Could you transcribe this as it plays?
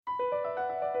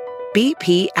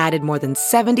BP added more than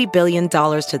 $70 billion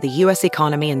to the U.S.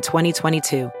 economy in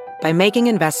 2022 by making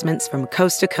investments from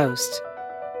coast to coast.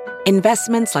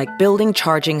 Investments like building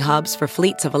charging hubs for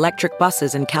fleets of electric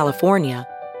buses in California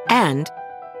and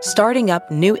starting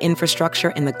up new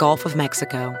infrastructure in the Gulf of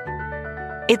Mexico.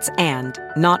 It's and,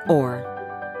 not or.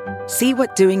 See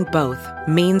what doing both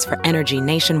means for energy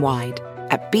nationwide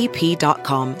at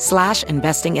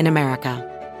bp.com/investing in America.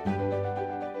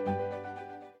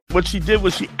 What she did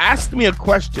was she asked me a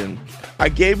question, I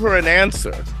gave her an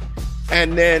answer,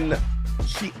 and then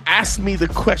she asked me the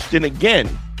question again.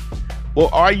 Well,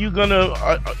 are you gonna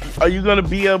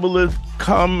be able to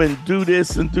come and do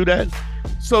this and do that?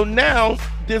 So now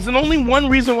there's only one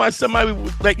reason why somebody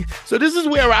would so this is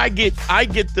where I get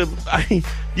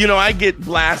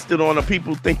blasted on, or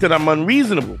people think that I'm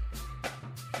unreasonable.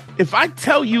 If I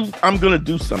tell you I'm gonna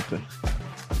do something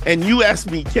and you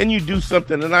ask me, can you do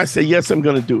something? And I say, yes, I'm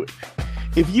gonna do it.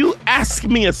 If you ask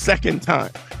me a second time,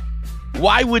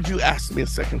 why would you ask me a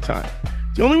second time?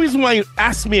 The only reason why you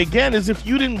ask me again is if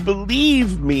you didn't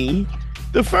believe me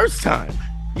the first time.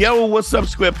 Yo, what's up,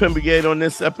 Square Pin Brigade? On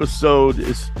this episode,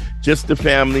 it's just the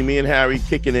family, me and Harry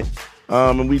kicking it.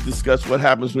 And we discuss what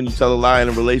happens when you tell a lie in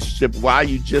a relationship, why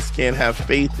you just can't have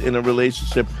faith in a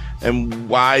relationship, and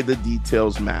why the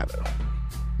details matter.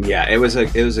 Yeah, it was a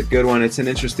good one. It's an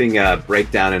interesting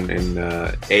breakdown in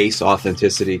ACE,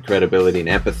 authenticity, credibility, and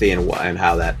empathy, and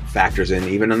how that factors in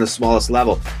even on the smallest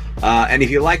level. And if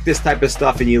you like this type of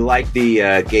stuff and you like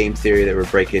the game theory that we're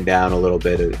breaking down a little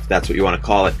bit, if that's what you want to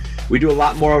call it, we do a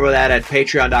lot more over that at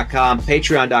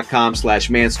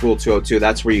patreon.com/manschool202.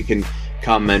 That's where you can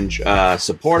come and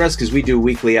support us, because we do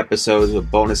weekly episodes with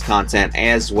bonus content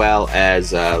as well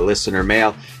as listener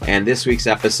mail. And this week's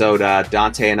episode,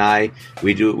 Dante and I,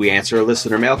 we answer a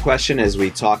listener mail question as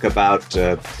we talk about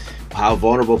how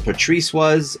vulnerable Patrice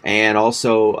was, and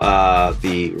also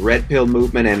the Red Pill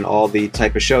movement and all the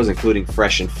type of shows, including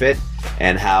Fresh and Fit,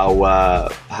 and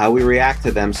how we react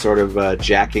to them sort of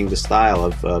jacking the style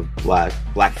of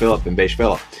Black Phillip and Beige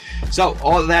Phillip. So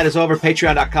all of that is over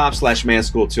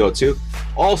patreon.com/manschool202.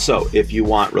 Also, if you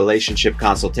want relationship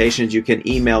consultations, you can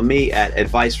email me at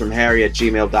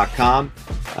advicefromharry@gmail.com.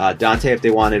 Dante, if they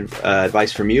wanted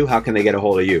advice from you, how can they get a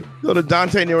hold of you? Go to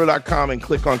DanteNero.com and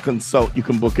click on consult. You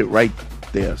can book it right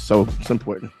there. So it's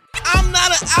important. I'm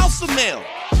not an alpha male.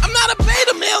 I'm not a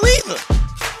beta male either.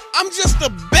 I'm just a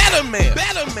better man.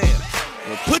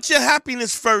 Well, put your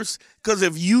happiness first, because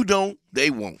if you don't,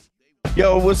 they won't.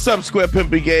 Yo, what's up, Square Pimp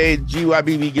Brigade?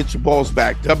 GYBB, get your balls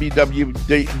back.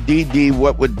 WWDD,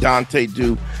 what would Dante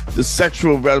do? The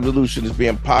sexual revolution is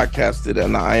being podcasted,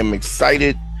 and I am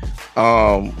excited.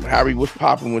 Harry, what's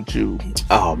popping with you?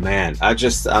 Oh man, I'm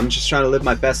just trying to live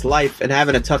my best life and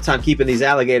having a tough time keeping these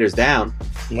alligators down.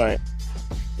 Right.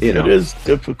 You know, it is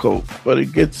difficult, but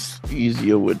it gets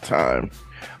easier with time.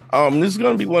 This is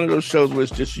going to be one of those shows where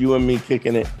it's just you and me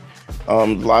kicking it. A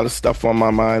lot of stuff on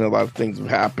my mind. A lot of things have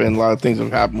happened. A lot of things have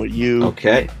happened with you.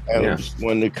 Okay. And I just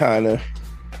wanted to kind of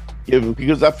give,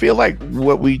 because I feel like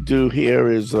what we do here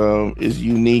is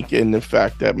unique in the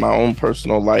fact that my own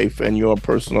personal life and your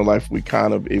personal life, we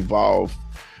kind of evolve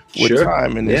with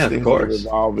time, and these things are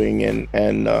evolving.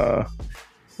 And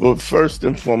well, first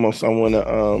and foremost,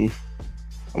 I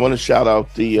want to shout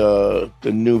out the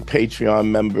new Patreon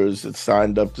members that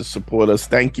signed up to support us.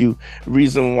 Thank you.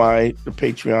 Reason why the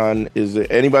Patreon is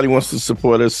anybody wants to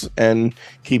support us and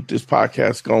keep this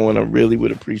podcast going, I really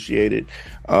would appreciate it.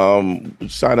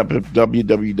 Sign up at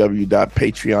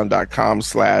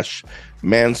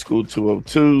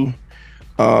www.patreon.com/manschool202.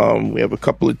 We have a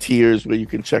couple of tiers where you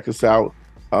can check us out.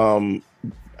 And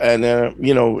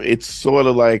it's sort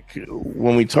of like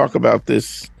when we talk about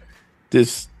this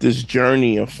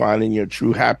journey of finding your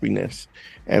true happiness,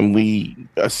 and we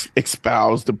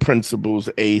espouse the principles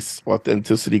ACE,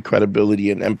 authenticity, credibility,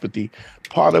 and empathy.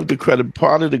 Part of the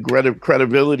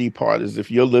credibility part is if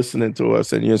you're listening to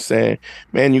us and you're saying,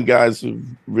 man, you guys have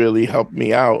really helped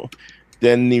me out,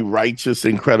 then the righteous,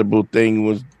 incredible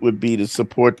thing would be to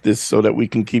support this so that we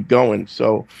can keep going.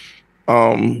 So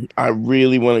I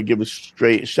really want to give a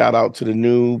straight shout out to the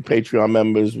new Patreon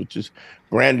members, which is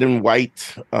Brandon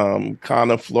White,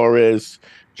 Connor Flores,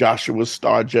 Joshua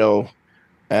Stargell,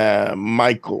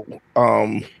 Michael.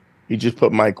 He just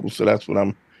put Michael, so that's what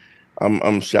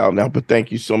I'm shouting out. But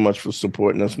thank you so much for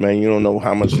supporting us, man. You don't know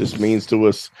how much this means to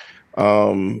us.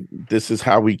 This is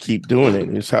how we keep doing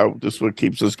it. This is what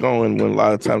keeps us going. When a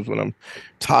lot of times when I'm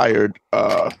tired,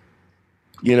 we're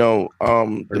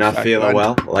not feeling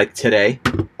well, like today.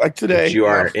 Like today, you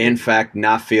are in fact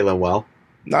not feeling well.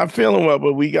 Not feeling well,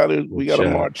 but we gotta Which,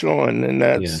 march on, and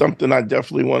that's yeah. something I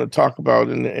definitely want to talk about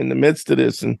in the midst of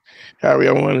this. And Harry,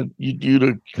 I wanted you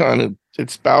to kind of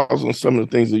espouse on some of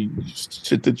the things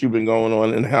shit that you've been going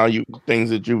on and how things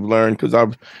that you've learned, because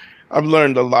I've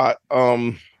learned a lot.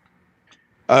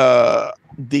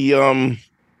 The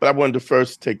But I wanted to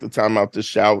first take the time out to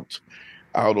shout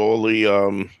out all of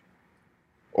the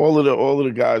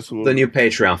guys who the new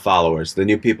Patreon followers, the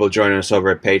new people joining us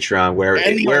over at Patreon,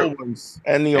 old ones,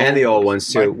 and the old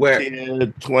ones too. Where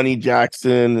 20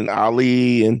 Jackson and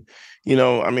Ali, and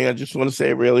I mean, I just want to say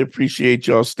I really appreciate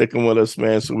y'all sticking with us,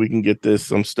 man, so we can get this.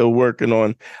 I'm still working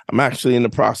on. I'm actually in the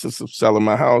process of selling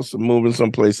my house and moving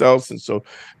someplace else, and so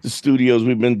the studios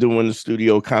we've been doing the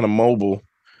studio kind of mobile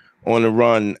on the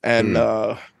run, and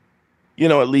at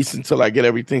least until I get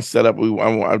everything set up,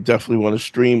 I definitely want to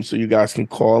stream so you guys can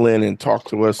call in and talk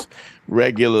to us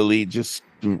regularly. Just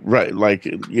right, like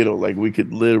like we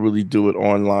could literally do it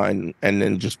online and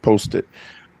then just post it.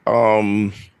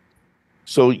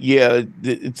 So yeah,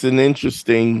 it's an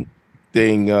interesting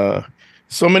thing.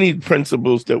 So many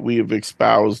principles that we have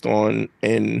espoused on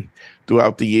and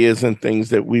throughout the years, and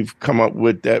things that we've come up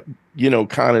with that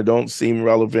kind of don't seem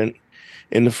relevant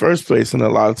in the first place. And a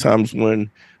lot of times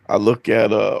when I look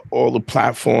at all the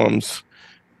platforms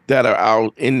that are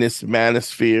out in this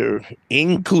manosphere,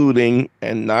 including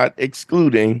and not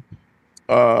excluding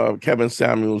Kevin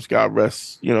Samuels, God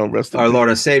rest, rest our Lord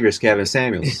and Savior's Kevin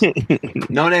Samuels.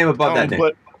 No name above that name.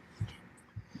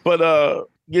 But I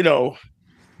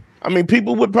mean,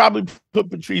 people would probably put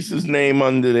Patrice's name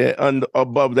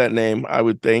above that name, I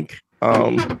would think.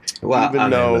 Well,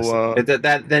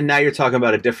 then now you're talking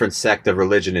about a different sect of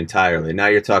religion entirely. Now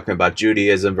you're talking about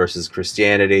Judaism versus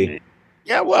Christianity.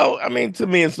 Yeah, well, I mean, to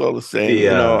me, it's all the same.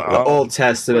 The Old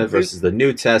Testament versus the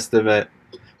New Testament.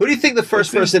 Who do you think the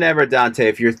first person ever, Dante,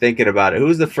 if you're thinking about it,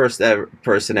 who's the first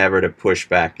person ever to push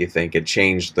back, you think, and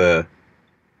change the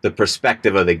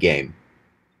perspective of the game?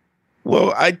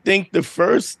 Well, I think the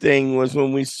first thing was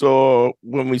when we saw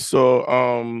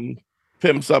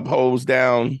Pimps Up, Hoes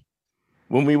Down,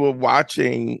 when we were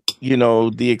watching,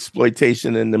 the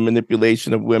exploitation and the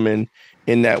manipulation of women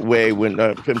in that way, when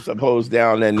Pimps Up, Hoes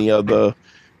Down and the other.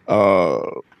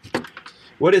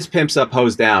 What is Pimps Up,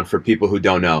 Hoes Down for people who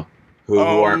don't know, who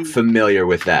aren't familiar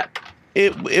with that?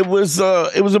 It was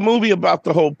a movie about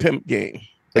the whole pimp game.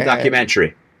 The documentary.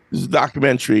 It was a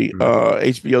documentary.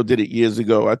 HBO did it years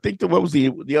ago. I think what was the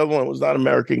other one? It was not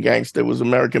American Gangster. It was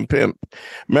American Pimp.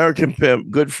 American Pimp,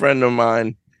 good friend of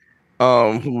mine,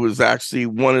 who was actually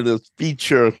one of the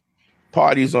feature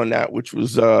parties on that, which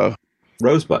was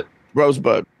Rosebud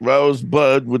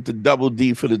with the double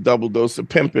D for the double dose of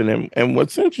pimping. And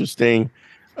what's interesting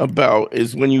about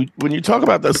is when you talk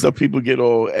about that stuff, people get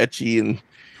all etchy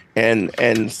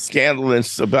and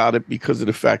scandalous about it because of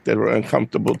the fact that we're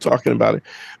uncomfortable talking about it.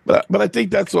 But I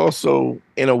think that's also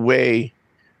in a way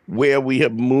where we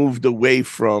have moved away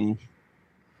from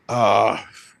the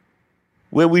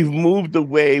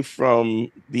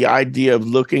idea of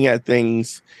looking at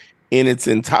things in its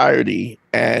entirety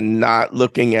and not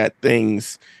looking at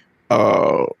things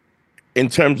in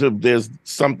terms of there's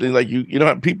something like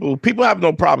people have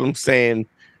no problem saying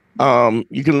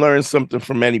you can learn something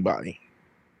from anybody.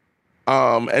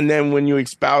 And then when you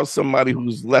espouse somebody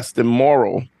who's less than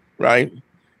moral, right?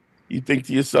 You think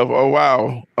to yourself, "Oh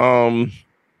wow,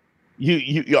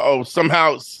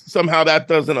 somehow that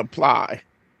doesn't apply."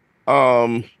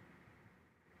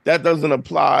 That doesn't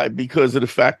apply because of the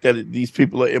fact that these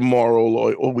people are immoral,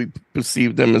 or we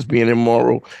perceive them as being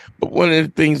immoral. But one of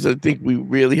the things I think we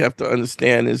really have to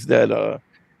understand is that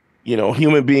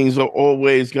human beings are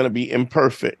always going to be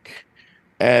imperfect,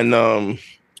 and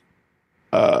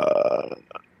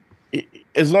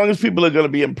as long as people are going to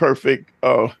be imperfect,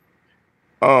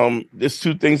 there's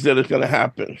two things that are going to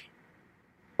happen.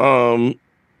 We're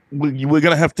going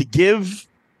to have to give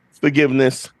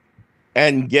forgiveness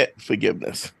and get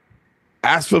forgiveness.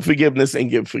 Ask for forgiveness and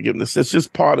give forgiveness. That's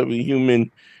just part of the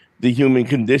human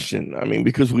condition. I mean,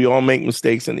 because we all make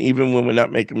mistakes, and even when we're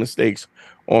not making mistakes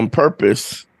on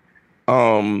purpose,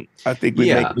 I think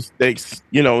we make mistakes.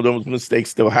 Those mistakes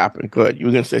still happen. Go ahead. You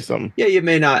were going to say something. Yeah, you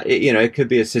may not. It could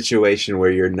be a situation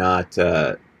where you're not.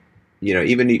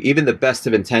 Even the best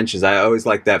of intentions. I always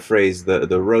like that phrase.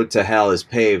 The road to hell is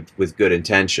paved with good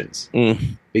intentions.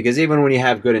 Because even when you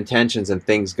have good intentions and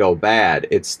things go bad,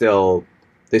 they still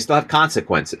have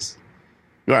consequences.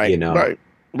 Right.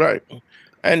 Right.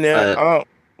 And then,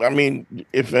 I mean,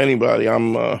 if anybody,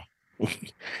 I'm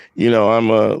I'm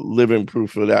a living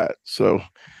proof of that. So,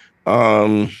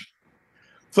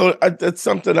 that's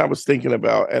something I was thinking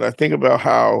about, and I think about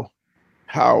how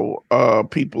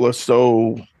people are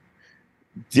so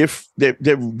they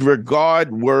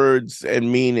regard words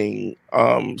and meaning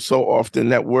so often,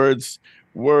 that words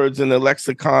in the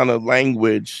lexicon of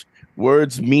language,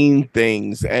 words mean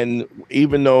things. And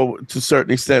even though to a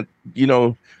certain extent,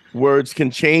 words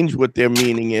can change what their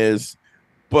meaning is,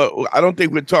 but I don't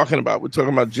think we're talking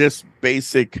about just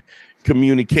basic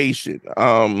communication.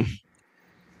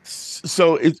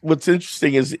 So what's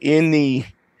interesting is in the,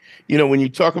 when you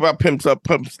talk about pimps up,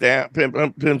 pumps down,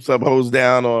 pimps up, hoes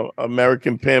down, or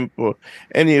American Pimp, or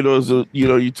any of those,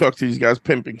 you talk to these guys,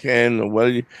 Pimp and Ken, or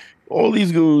what? All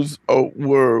these dudes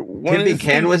were Pimp and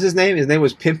Ken was his name. His name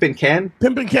was Pimp and Ken.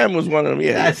 Pimp and Ken was one of them.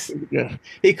 Yeah,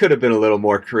 He could have been a little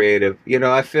more creative.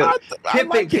 I feel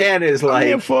Pimp and Ken is like, I'm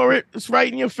here for it. It's right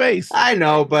in your face. I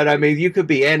know, but I mean, you could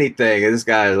be anything. And this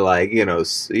guy is like,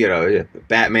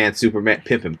 Batman, Superman,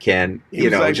 Pimp and Ken.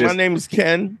 My name is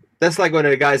Ken. That's like when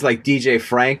a guy's like DJ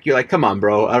Frank. You're like, come on,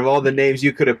 bro. Out of all the names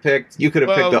you could have picked, picked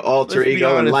the alter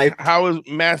ego in life. How is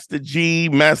Master G,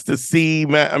 Master C?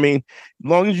 I mean, as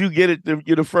long as you get it,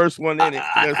 you're the first one in it.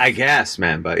 I guess,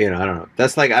 man. But, I don't know.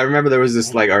 That's like, I remember there was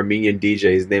this like Armenian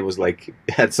DJ. His name was like,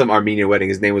 had some Armenian wedding.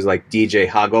 His name was like DJ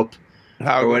Hagop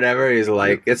or whatever. He's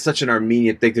like, it's such an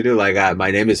Armenian thing to do. Like, my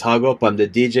name is Hagop. I'm the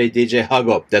DJ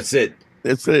Hagop. That's it.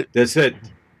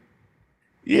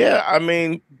 Yeah, I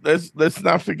mean, let's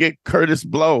not forget Curtis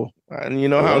Blow, and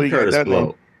how he Curtis got that Blow.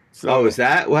 name. So, is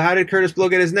that? Well, how did Curtis Blow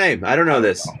get his name? I don't know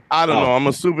this. I don't know. I'm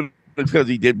assuming because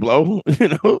he did blow,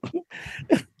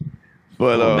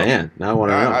 But man, now I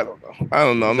want to know. I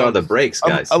don't know. No, the breaks,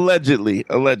 guys. Allegedly.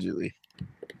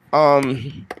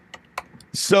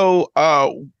 So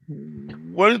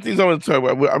one of the things I want to talk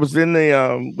about, I was in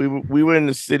the we were in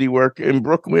the city in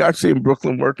Brooklyn. We're actually in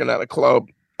Brooklyn working at a club.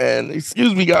 And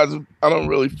excuse me, guys, I don't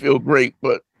really feel great,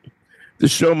 but the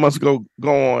show must go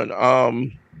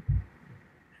on.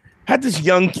 Had this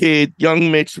young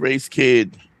mixed race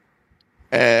kid,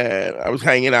 and I was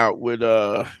hanging out with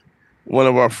one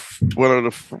of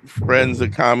the friends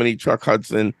of comedy, Chuck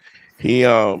Hudson. He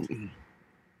has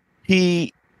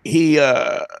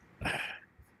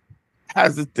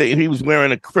the thing. He was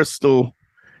wearing a crystal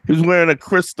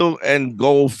and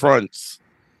gold fronts,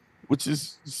 which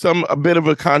is a bit of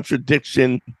a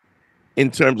contradiction in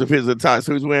terms of his attire.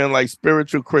 So he's wearing like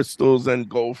spiritual crystals and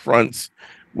gold fronts,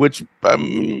 which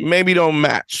maybe don't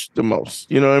match the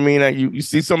most. You know what I mean? Like you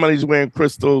see somebody's wearing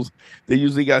crystals, they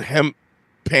usually got hemp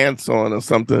pants on or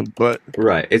something. But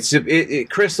right,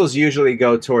 crystals usually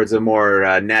go towards a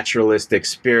more naturalistic,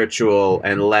 spiritual,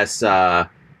 and less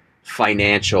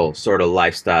financial sort of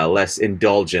lifestyle, less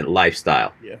indulgent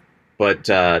lifestyle. Yeah. But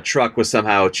Truck was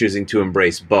somehow choosing to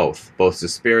embrace both the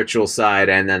spiritual side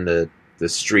and then the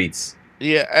streets.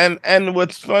 Yeah, and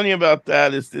what's funny about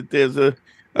that is that there's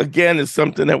it's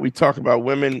something that we talk about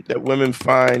women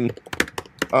find,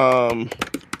 the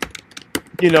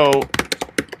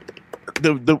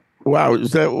wow,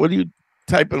 is that, what are you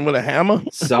typing with a hammer?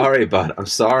 Sorry, bud. I'm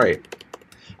sorry.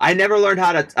 I never learned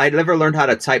how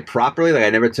to type properly. Like I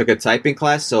never took a typing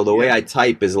class, so the way I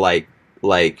type is like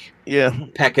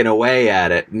pecking away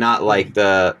at it, not like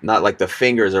the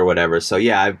fingers or whatever. So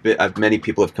yeah, many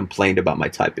people have complained about my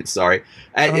typing. Sorry,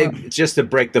 just to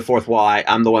break the fourth wall,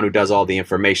 I'm the one who does all the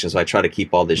information, so I try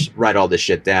to write all this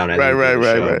shit down.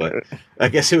 Right. But I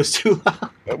guess it was too loud.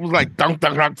 It was like dunk,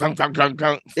 dunk, dunk, dunk, dunk, dunk,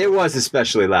 dunk. It was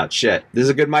especially loud. Shit, this is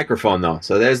a good microphone though,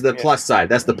 so there's the plus side.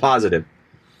 That's the positive.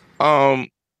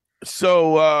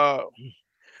 So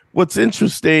what's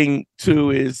interesting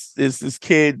too is this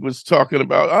kid was talking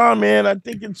about, oh man, I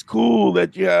think it's cool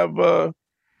that you have a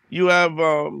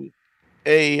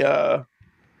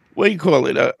what do you call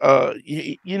it?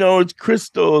 It's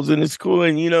crystals and it's cool,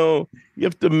 and you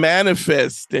have to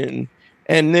manifest and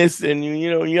this, and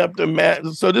you have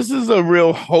to so this is a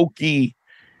real hokey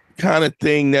kind of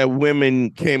thing that women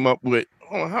came up with.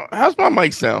 Oh, how's my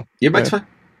mic sound? Your mic's fine.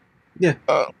 Yeah.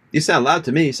 You sound loud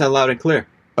to me. You sound loud and clear.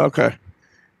 Okay.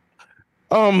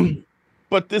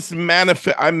 But this I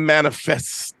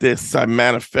manifest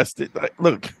it. Like,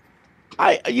 look,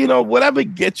 whatever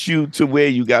gets you to where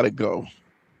you got to go.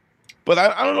 But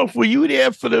I don't know if were you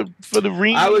there for the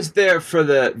reading? I was there for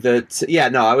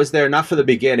I was there not for the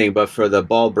beginning, but for the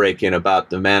ball breaking about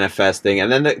the manifesting.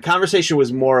 And then the conversation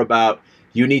was more about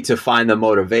you need to find the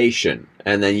motivation.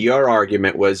 And then your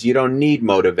argument was you don't need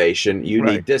motivation, you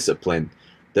need discipline.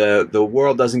 The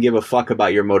world doesn't give a fuck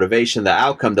about your motivation. The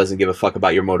outcome doesn't give a fuck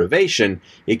about your motivation.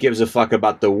 It gives a fuck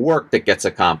about the work that gets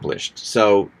accomplished.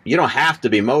 So you don't have to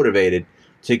be motivated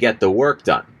to get the work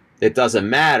done. It doesn't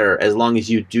matter as long as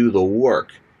you do the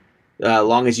work, as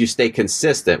long as you stay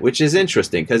consistent, which is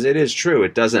interesting because it is true.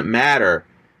 It doesn't matter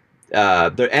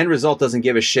the end result doesn't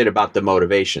give a shit about the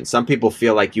motivation. Some people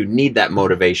feel like you need that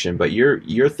motivation, but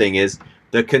your thing is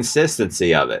the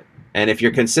consistency of it. And if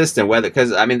you're consistent,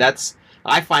 because I mean,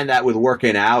 I find that with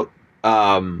working out.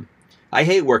 I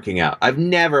hate working out. I've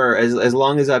never, as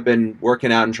long as I've been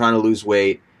working out and trying to lose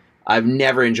weight, I've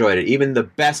never enjoyed it. Even the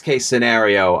best case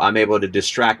scenario, I'm able to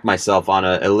distract myself on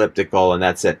an elliptical and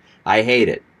that's it. I hate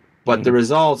it. But the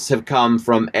results have come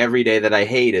from every day that I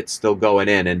hate it, still going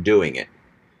in and doing it.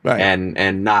 Right.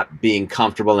 And not being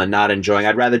comfortable and not enjoying.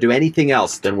 I'd rather do anything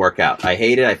else than work out. I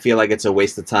hate it. I feel like it's a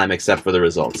waste of time except for the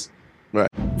results. Right.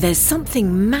 There's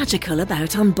something magical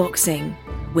about unboxing.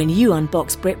 When you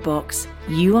unbox BritBox,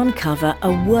 you uncover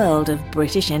a world of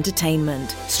British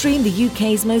entertainment. Stream the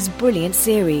UK's most brilliant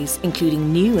series,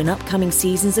 including new and upcoming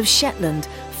seasons of Shetland,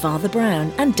 Father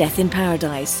Brown and Death in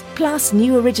Paradise, plus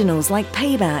new originals like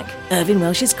Payback, Irving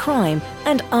Welsh's Crime,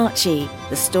 and Archie,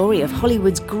 the story of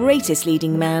Hollywood's greatest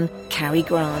leading man, Cary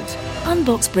Grant.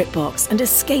 Unbox BritBox and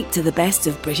escape to the best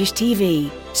of British TV.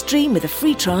 Stream with a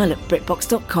free trial at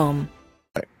BritBox.com.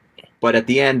 But at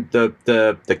the end,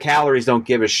 the calories don't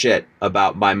give a shit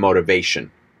about my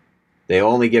motivation. They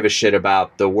only give a shit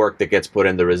about the work that gets put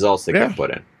in, the results that get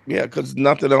put in. Yeah, because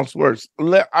nothing else works.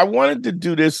 I wanted to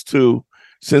do this too,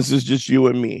 since it's just you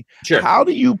and me. Sure. How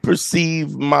do you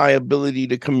perceive my ability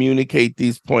to communicate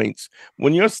these points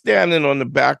when you're standing on the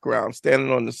background,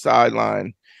 standing on the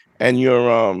sideline, and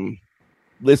you're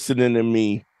listening to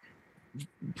me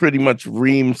pretty much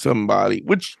ream somebody,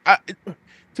 which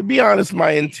to be honest,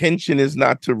 my intention is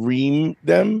not to ream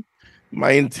them.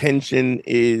 My intention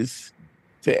is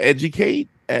to educate.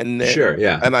 And sure,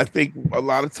 yeah. And I think a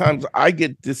lot of times I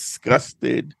get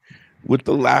disgusted with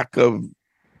the lack of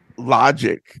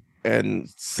logic and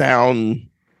sound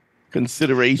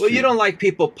consideration. Well, you don't like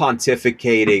people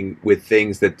pontificating with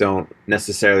things that don't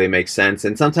necessarily make sense.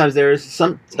 And sometimes there's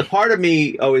a part of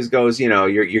me always goes,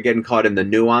 you're getting caught in the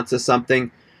nuance of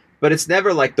something. But it's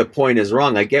never like the point is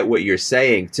wrong. I get what you're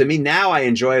saying. To me, now I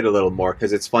enjoy it a little more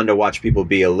because it's fun to watch people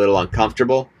be a little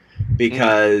uncomfortable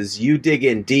because you dig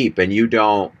in deep and you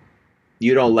don't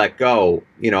let go.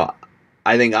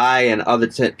 I think I and other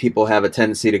people have a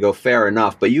tendency to go fair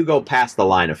enough, but you go past the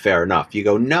line of fair enough. You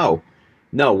go, no,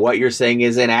 what you're saying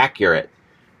is inaccurate.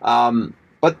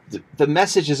 But the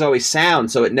message is always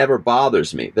sound, so it never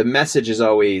bothers me. The message is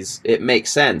always, it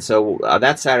makes sense. So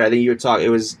that Saturday, I think you were talking, it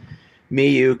was me,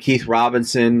 you, Keith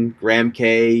Robinson, Graham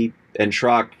K, and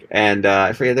Truck, and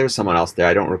I forget, there was someone else there.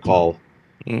 I don't recall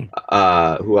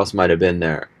who else might have been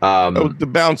there. The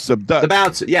bouncer, Dutch. The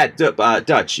bouncer, yeah,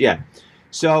 Dutch, yeah.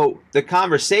 So the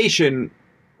conversation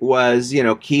was,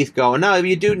 Keith going, no,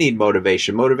 you do need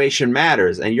motivation. Motivation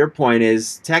matters. And your point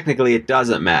is, technically, it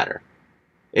doesn't matter.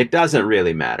 It doesn't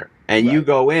really matter. And you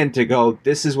go in to go,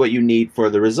 this is what you need for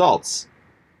the results.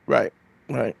 Right.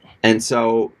 And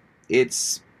so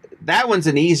that one's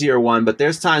an easier one, but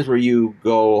there's times where you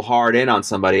go hard in on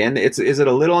somebody, and is it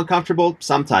a little uncomfortable?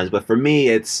 Sometimes, but for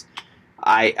me,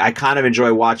 I kind of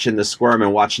enjoy watching the squirm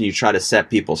and watching you try to set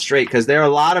people straight, because there are a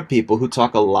lot of people who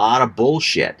talk a lot of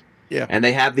bullshit, and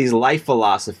they have these life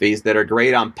philosophies that are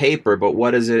great on paper, but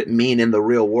what does it mean in the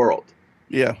real world?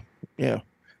 Yeah.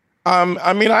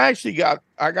 I mean, I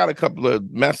got a couple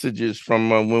of messages from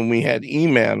when we had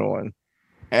E-Man on.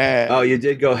 And you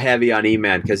did go heavy on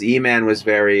E-Man, because E-Man was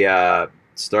very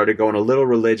started going a little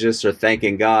religious or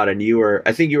thanking God, and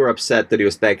I think you were upset that he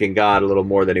was thanking God a little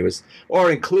more than he was, or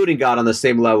including God on the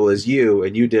same level as you,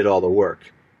 and you did all the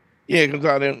work. Yeah, because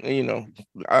I didn't,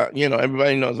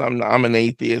 everybody knows I'm an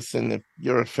atheist, and if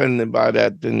you're offended by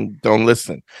that, then don't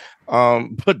listen.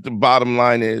 But the bottom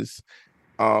line is,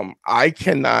 I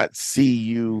cannot see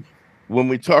you when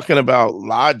we're talking about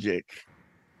logic.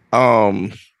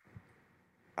 Let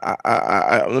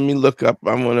me look up.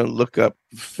 I'm going to look up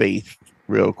faith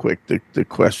real quick. The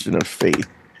question of faith,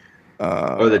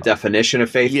 or the definition of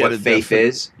faith. What faith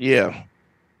is? Yeah.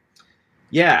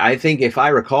 I think if I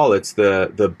recall, it's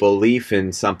the belief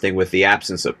in something with the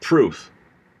absence of proof.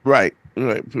 Right.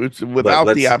 It's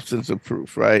without the absence of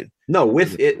proof. Right. No,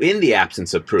 in the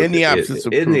absence of proof. In the absence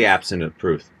of proof. In the absence of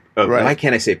proof. Oh, right. Why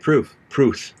can't I say proof?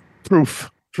 Proof.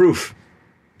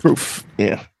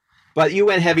 Yeah. But you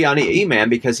went heavy on E-Man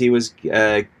because he was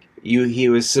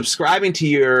subscribing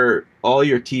to all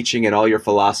your teaching and all your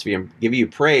philosophy and giving you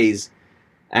praise,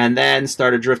 and then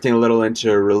started drifting a little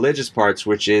into religious parts,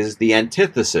 which is the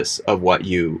antithesis of what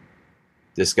you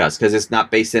discuss, because it's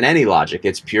not based in any logic;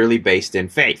 it's purely based in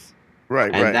faith.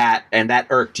 Right. And that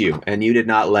irked you, and you did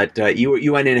not let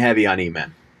you went in heavy on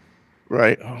E-Man.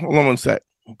 Right. Hold on one sec.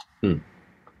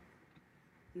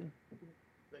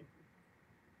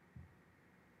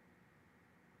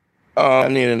 I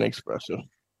need an espresso.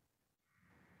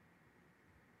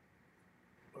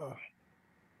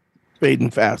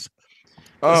 Fading fast.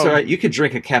 That's all right. You could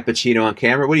drink a cappuccino on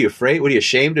camera. What are you afraid? What are you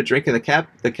ashamed of drinking the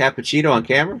cappuccino on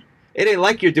camera? It ain't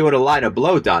like you're doing a line of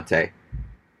blow, Dante.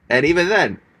 And even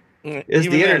then, it's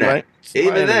the internet. Right?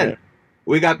 Even then,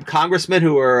 we got congressmen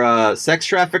who are sex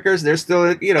traffickers. They're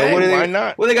still, you know, why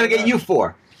not? What are they gonna get you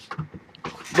for?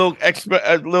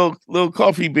 Little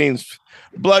coffee beans,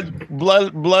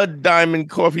 blood diamond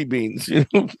coffee beans. You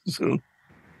know, so.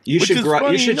 You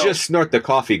should just snort the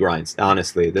coffee grinds.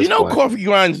 Honestly, at this point. Coffee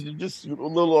grinds. Just a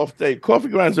little off date. Coffee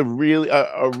grinds are really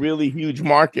a really huge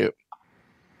market,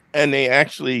 and they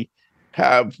actually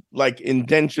have like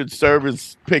indentured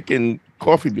servants picking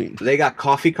coffee beans. They got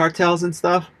coffee cartels and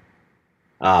stuff.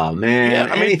 Oh man,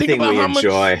 yeah, I mean, anything we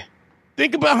enjoy.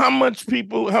 Think about how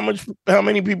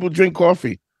many people drink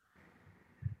coffee.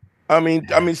 I mean,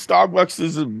 Starbucks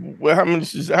is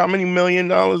how many $1 billion,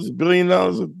 $1 billion?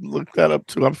 Look that up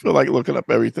too. I feel like looking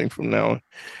up everything from now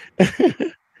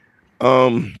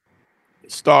on.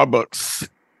 Starbucks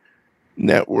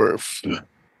net worth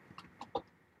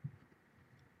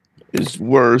is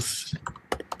worth.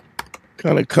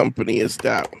 Kind of company is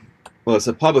that? Well, it's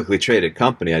a publicly traded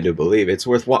company, I do believe. It's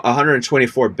worth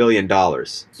 $124 billion.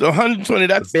 So 120,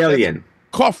 that's billion.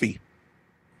 That's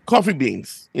coffee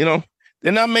beans, you know?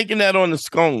 They're not making that on the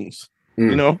scones,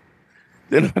 you know?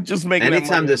 They're not just making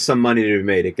anytime there's some money to be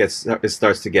made, it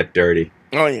starts to get dirty.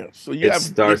 Oh, yeah. So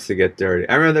starts to get dirty.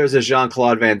 I remember there was a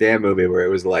Jean-Claude Van Damme movie where it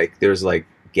was like, there's like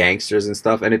gangsters and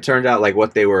stuff, and it turned out like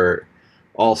what they were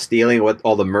all stealing, what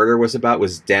all the murder was about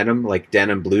was denim, like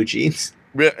denim blue jeans.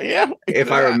 Yeah. If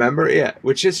I remember, yeah.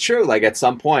 Which is true. Like at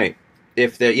some point,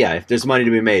 if there's money to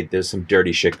be made, there's some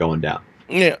dirty shit going down.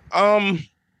 Yeah.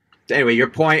 Anyway, your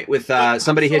point with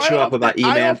somebody hit you up about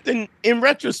E-Man. In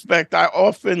retrospect, I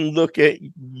often look at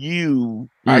you.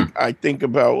 I think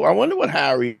about. I wonder what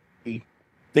Harry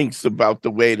thinks about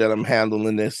the way that I'm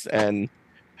handling this and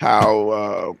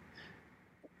how.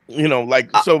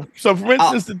 So for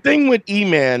instance, the thing with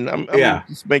E-Man, I'm gonna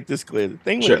just make this clear. The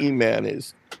thing with E-Man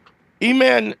is,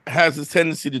 E-Man has a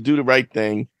tendency to do the right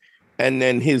thing, and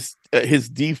then his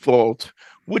default.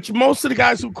 Which most of the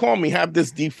guys who call me have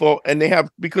this default, and they have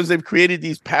because they've created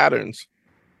these patterns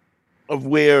of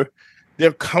where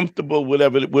they're comfortable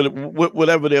whatever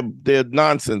their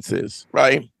nonsense is,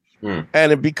 right?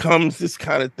 And it becomes this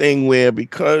kind of thing where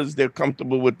because they're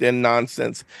comfortable with their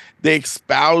nonsense, they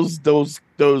espouse those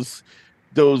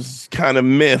kind of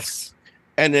myths,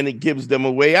 and then it gives them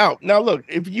a way out. Now, look,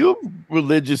 if you're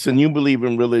religious and you believe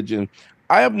in religion,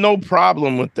 I have no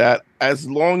problem with that as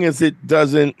long as it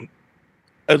doesn't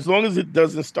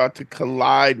start to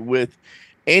collide with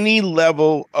any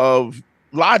level of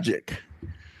logic,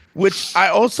 which I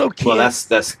also can't. Well,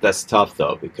 that's tough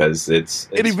though, because it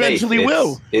eventually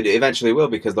will. It eventually will,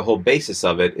 because the whole basis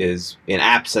of it is in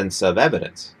absence of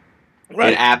evidence,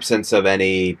 right? In absence of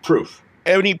any proof,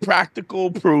 any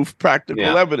practical proof,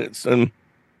 evidence, and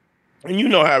you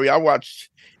know, Harry, I watched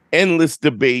endless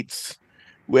debates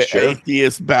where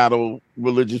atheists battle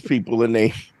religious people,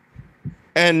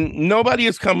 and nobody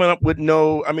is coming up with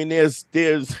no. I mean, there's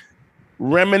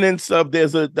remnants of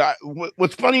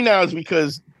what's funny now is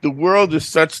because the world is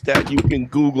such that you can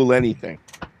Google anything.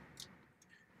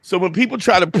 So when people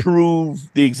try to prove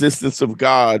the existence of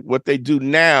God, what they do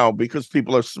now, because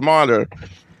people are smarter,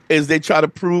 is they try to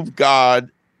prove God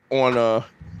on a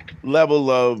level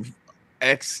of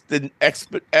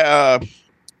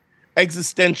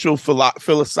existential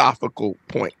philosophical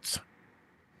points.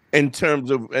 In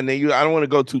terms of, and I don't want to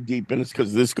go too deep in this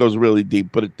because this goes really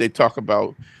deep, but they talk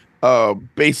about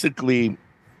basically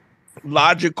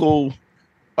logical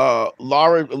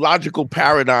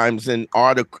paradigms and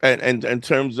in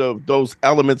terms of those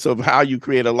elements of how you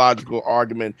create a logical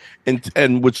argument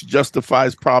and which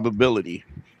justifies probability.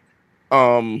 It's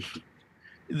a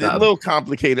little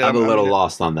complicated. I'm a little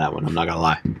lost on that one. I'm not gonna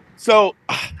lie. So.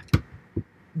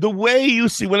 The way you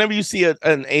see, whenever you see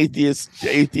an atheist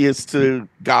to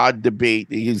God debate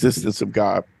the existence of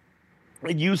God,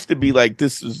 it used to be like,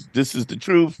 this is the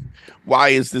truth. Why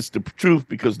is this the truth?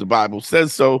 Because the Bible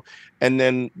says so. And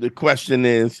then the question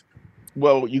is,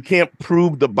 well, you can't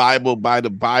prove the Bible by the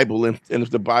Bible, and if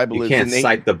the Bible you can't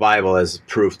cite the Bible as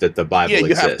proof that the Bible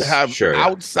exists. You have to have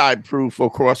outside proof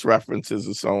or cross references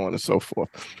and so on and so forth.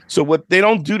 So what they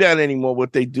don't do that anymore.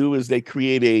 What they do is they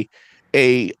create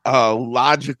a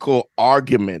logical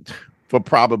argument for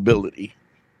probability,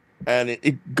 and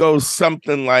it goes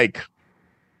something like,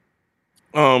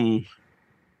 do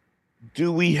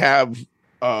we have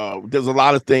there's a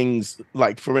lot of things,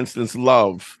 like for instance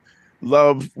love.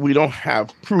 love, we don't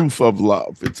have proof of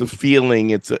love. It's a feeling.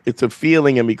 It's a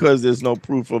feeling, and because there's no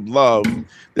proof of love,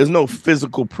 there's no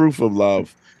physical proof of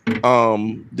love.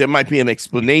 There might be an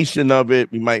explanation of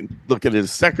it. We might look at it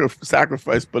as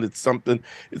sacrifice, but it's something.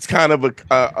 It's kind of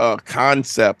a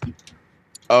concept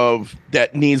of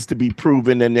that needs to be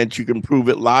proven, and that you can prove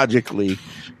it logically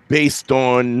based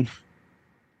on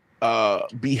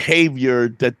behavior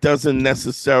that doesn't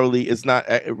necessarily is not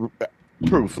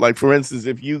proof. Like, for instance,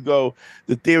 if you go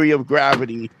the theory of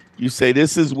gravity, you say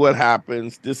this is what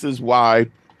happens, this is why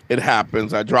it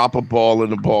happens. I drop a ball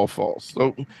and the ball falls.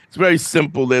 So it's very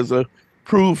simple. There's a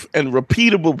proof and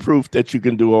repeatable proof that you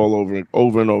can do all over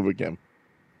and over again.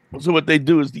 So what they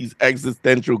do is these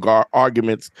existential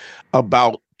arguments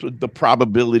about the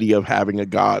probability of having a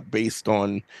God based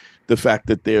on the fact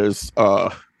that there's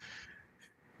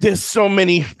so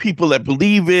many people that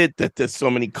believe it, that there's so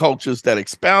many cultures that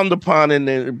expound upon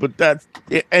it. But that's,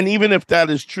 and even if that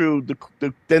is true,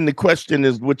 then the question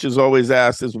is, which is always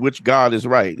asked, is which God is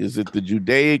right? Is it the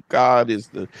Judaic God? Is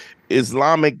the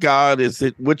Islamic God? Is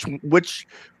it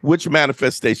which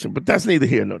manifestation? But that's neither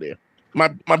here nor there. My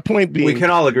point being, we can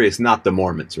all agree it's not the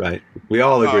Mormons, right? We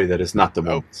all agree that it's not the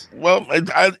Mormons. Well,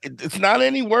 it's not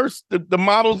any worse. The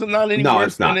models are not any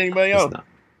worse than anybody else.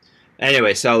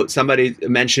 Anyway, so somebody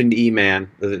mentioned E-Man,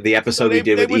 the episode we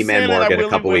did with E-Man Morgan a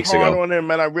couple weeks ago. On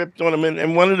him, and I ripped on him,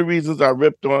 and one of the reasons I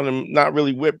ripped on him, not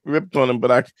really ripped on him,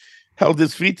 but I held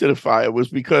his feet to the fire, was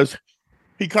because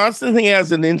he constantly has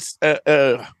he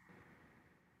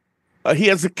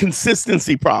has a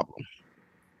consistency problem,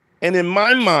 and in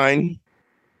my mind,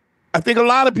 I think a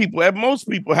lot of people, most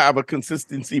people, have a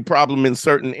consistency problem in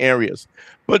certain areas,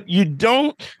 but you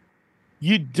don't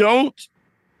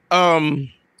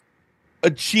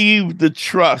achieve the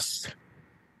trust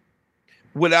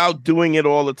without doing it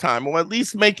all the time, or at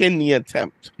least making the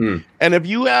attempt. And if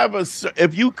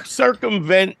you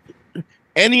circumvent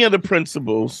any of the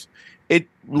principles, it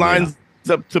lines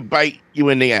up to bite you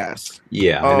in the ass.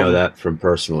 Yeah, I know that from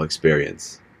personal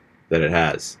experience that it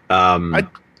has.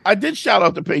 I did shout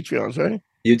out the Patreons, right?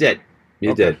 You did.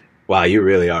 You did. Wow, you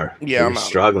really are. Yeah, I'm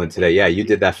struggling today. Yeah, you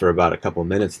did that for about a couple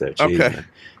minutes there. Jeez, okay. Man.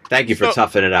 Thank you for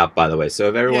toughing it out, by the way. So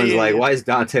if everyone's why is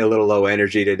Dante a little low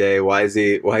energy today? Why is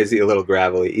he a little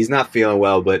gravelly? He's not feeling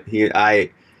well, but I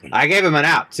gave him an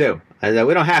out too. I said,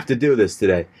 we don't have to do this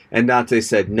today. And Dante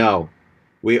said, no,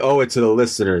 we owe it to the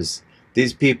listeners.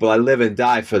 These people, I live and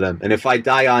die for them. And if I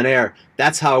die on air,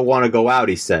 that's how I want to go out,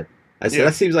 he said. I said,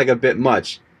 that seems like a bit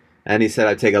much. And he said,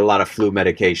 I take a lot of flu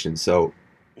medication. So,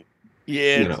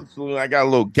 I got a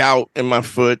little gout in my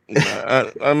foot.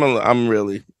 I'm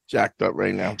really jacked up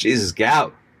right now. Jesus,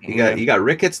 gout. You got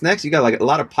rickets next. You got like a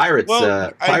lot of pirates.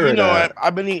 Well,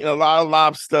 I've been eating a lot of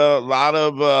lobster, a lot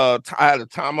of. I had a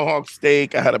tomahawk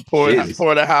steak. I had a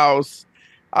porterhouse.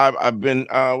 I've been.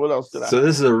 What else did I? So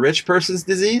this is a rich person's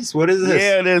disease. What is this?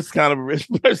 Yeah, it is kind of a rich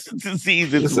person's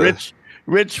disease. It's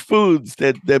rich foods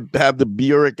that have the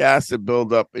uric acid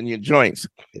buildup in your joints.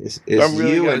 It's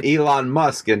you and Elon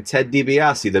Musk and Ted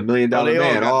DiBiase, the $1 Million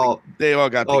Man, they all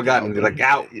got the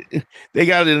gout. They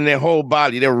got it in their whole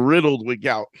body. They're riddled with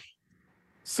gout.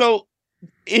 So,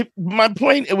 my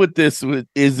point with this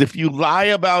is, if you lie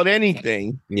about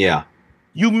anything,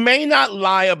 you may not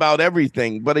lie about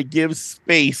everything, but it gives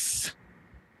space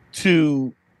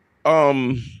to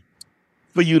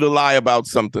for you to lie about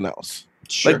something else.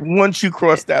 Sure. Like once you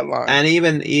cross that line, and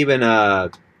even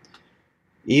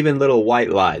little white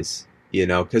lies,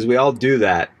 because we all do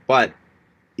that. But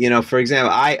for example,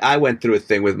 I went through a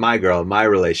thing with my girl in my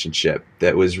relationship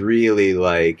that was really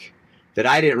like that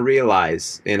I didn't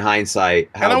realize in hindsight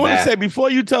how bad. And I want to say, before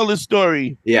you tell this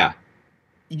story,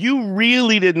 you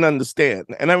really didn't understand,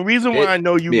 and the reason why I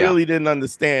know you really didn't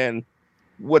understand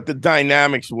what the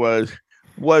dynamics was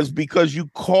because you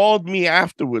called me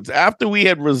afterwards, after we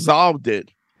had resolved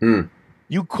it.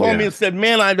 You called me and said,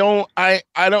 man, I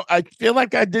feel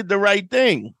like I did the right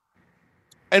thing.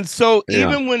 And so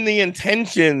even when the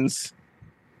intentions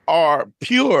are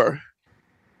pure,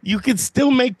 you could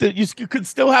still you could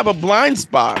still have a blind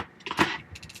spot.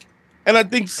 And I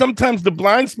think sometimes the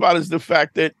blind spot is the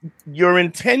fact that your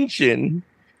intention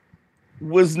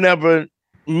was never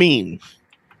mean.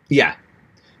 Yeah.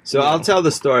 So I'll tell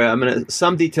the story.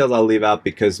 Some details I'll leave out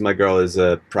because my girl is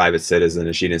a private citizen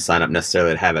and she didn't sign up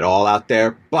necessarily to have it all out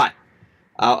there. But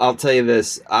I'll tell you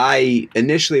this.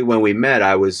 Initially when we met,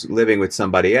 I was living with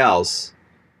somebody else,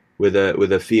 with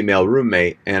a female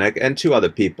roommate and two other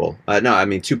people.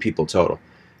 2 people total.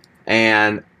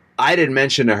 And I didn't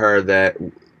mention to her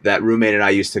that roommate and I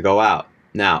used to go out.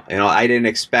 Now, I didn't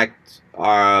expect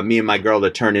me and my girl to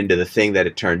turn into the thing that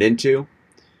it turned into.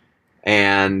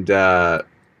 And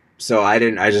so I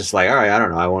just like, all right, I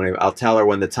don't know. I'll tell her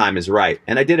when the time is right.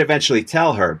 And I did eventually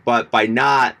tell her, but by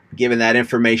not giving that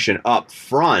information up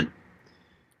front,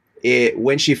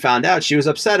 when she found out, she was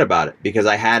upset about it because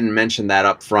I hadn't mentioned that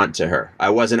up front to her. I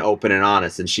wasn't open and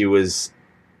honest, and she was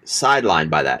sidelined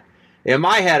by that. In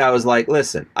my head, I was like,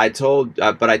 listen, I told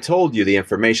you the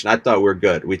information. I thought we were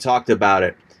good. We talked about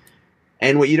it.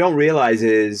 And what you don't realize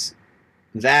is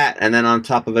that, and then on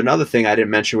top of another thing, I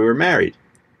didn't mention we were married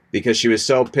because she was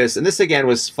so pissed. And this, again,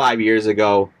 was 6 years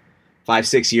ago,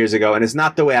 and it's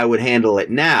not the way I would handle it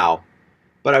now,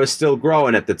 but I was still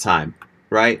growing at the time,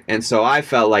 right? And so I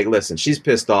felt like, listen, she's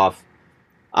pissed off.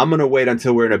 I'm going to wait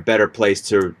until we're in a better place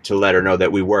to let her know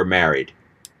that we were married.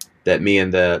 That me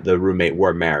and the roommate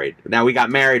were married. Now, we got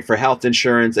married for health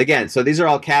insurance. Again, so these are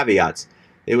all caveats.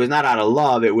 It was not out of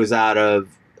love. It was out of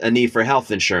a need for health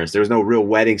insurance. There was no real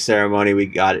wedding ceremony.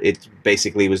 It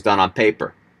basically was done on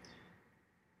paper.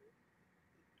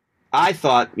 I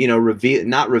thought,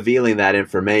 not revealing that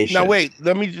information. Now, wait,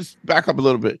 let me just back up a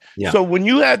little bit. Yeah. So when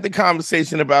you had the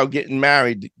conversation about getting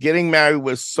married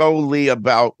was solely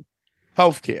about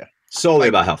healthcare. Solely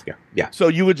about healthcare. Yeah. So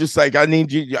you were just like, I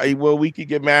need you. Well, we could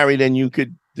get married and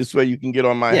this way you can get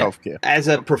on my healthcare. As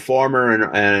a performer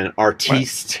and an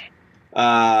artiste,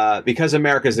 because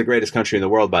America is the greatest country in the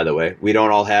world, by the way, we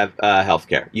don't all have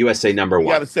healthcare. USA number one.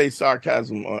 You got to say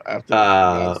sarcasm after.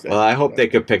 Well, I hope they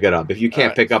could pick it up. If you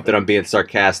can't pick up that I'm being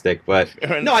sarcastic, but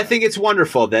no, I think it's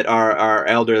wonderful that our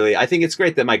elderly, I think it's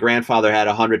great that my grandfather had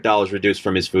 $100 reduced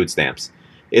from his food stamps.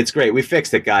 It's great. We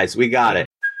fixed it, guys. We got it.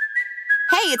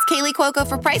 Hey, it's Kaylee Cuoco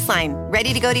for Priceline.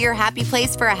 Ready to go to your happy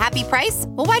place for a happy price?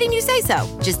 Well, why didn't you say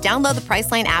so? Just download the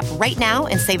Priceline app right now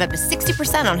and save up to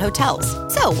 60% on hotels.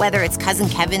 So whether it's Cousin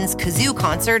Kevin's Kazoo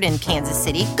Concert in Kansas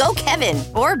City, go Kevin,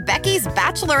 or Becky's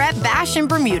Bachelorette Bash in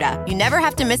Bermuda, you never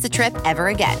have to miss a trip ever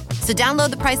again. So download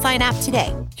the Priceline app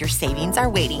today. Your savings are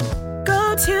waiting.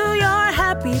 Go to your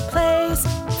happy place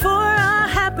for a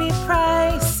happy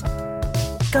price.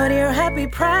 Go to your happy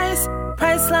price,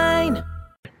 Priceline.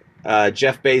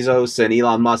 Jeff Bezos and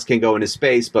Elon Musk can go into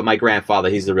space, but my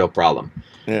grandfather, he's the real problem.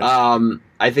 Yeah.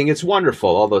 I think it's wonderful,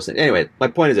 all those things. Anyway, my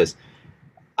point is this.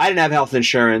 I didn't have health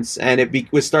insurance, and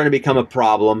it was starting to become a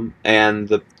problem. And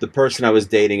the person I was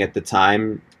dating at the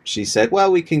time, she said,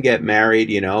 well, we can get married,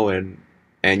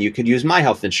 and you could use my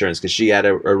health insurance because she had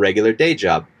a regular day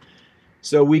job.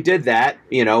 So we did that.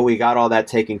 We got all that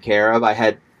taken care of. I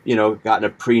had, gotten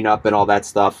a prenup and all that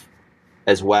stuff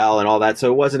as well and all that.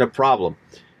 So it wasn't a problem.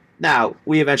 Now,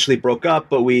 we eventually broke up,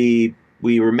 but we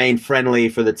remained friendly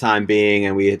for the time being,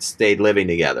 and we had stayed living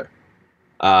together.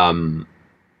 And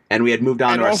we had moved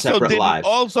on to our separate lives.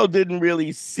 Also didn't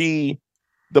really see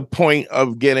the point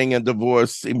of getting a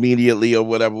divorce immediately or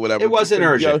whatever. It wasn't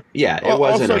urgent. It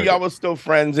wasn't urgent. Y'all were still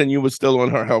friends, and you were still on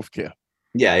her health care.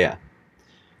 Yeah.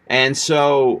 And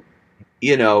so,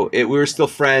 we were still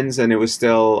friends, and it was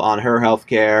still on her health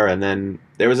care, and then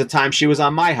there was a time she was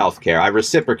on my health care. I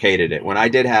reciprocated it when I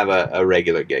did have a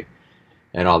regular gig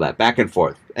and all that, back and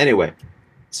forth. Anyway,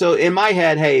 so in my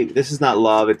head, hey, this is not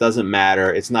love. It doesn't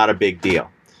matter. It's not a big deal.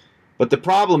 But the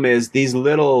problem is these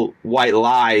little white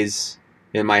lies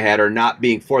in my head are not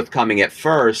being forthcoming at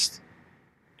first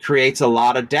creates a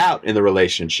lot of doubt in the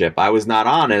relationship. I was not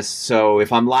honest. So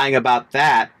if I'm lying about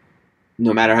that,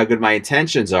 no matter how good my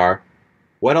intentions are,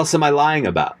 what else am I lying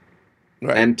about?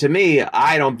 Right. And to me,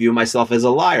 I don't view myself as a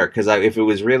liar because if it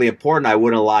was really important, I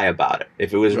wouldn't lie about it.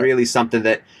 If it was really something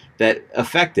that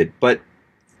affected, but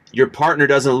your partner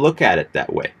doesn't look at it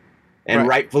that way, and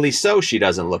rightfully so, she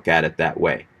doesn't look at it that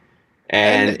way.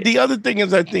 And the other thing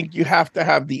is, I think you have to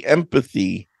have the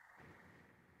empathy.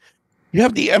 You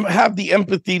have the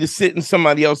empathy to sit in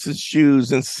somebody else's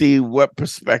shoes and see what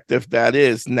perspective that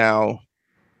is. Now,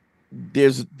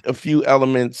 there's a few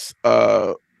elements.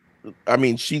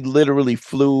 She literally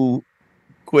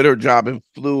quit her job and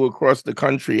flew across the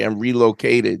country and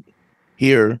relocated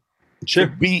here to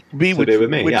be with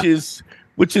me,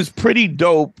 which is pretty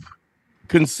dope,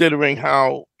 considering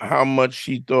how much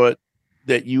she thought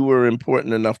that you were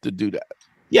important enough to do that.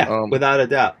 Yeah, without a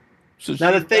doubt. So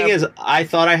now the thing is, I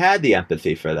thought I had the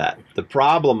empathy for that. The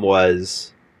problem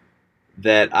was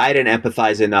that I didn't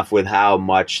empathize enough with how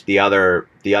much the other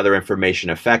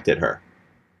information affected her.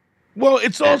 Well,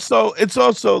 it's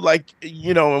also like,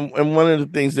 and one of the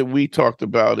things that we talked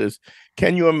about is,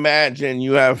 can you imagine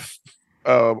you have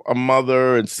a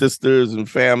mother and sisters and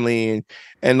family,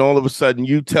 and all of a sudden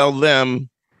you tell them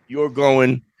you're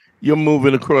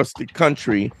moving across the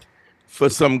country for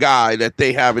some guy that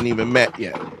they haven't even met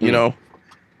yet,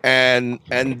 and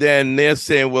then they're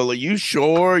saying, well, are you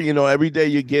sure? Every day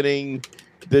you're getting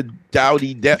the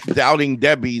doubting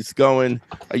Debbies going,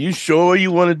 are you sure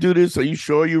you want to do this? Are you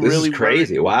sure you This really is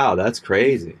crazy. Wow, that's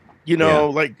crazy. You know,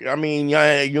 like, I mean,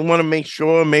 yeah, you want to make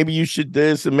sure maybe you should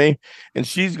this and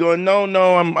she's going, no,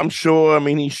 I'm sure. I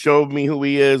mean, he showed me who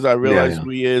he is. I realize who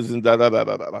he is, and da da da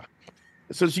da da da.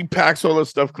 So she packs all her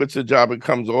stuff, quits her job, and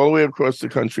comes all the way across the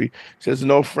country. She has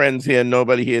no friends here,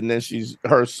 nobody here, and then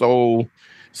her sole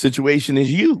situation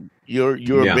is you. You're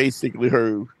basically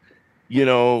her. You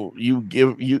know,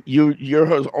 you're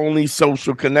her only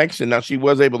social connection. Now she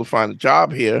was able to find a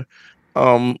job here,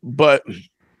 but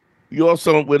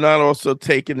we're not also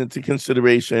taking into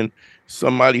consideration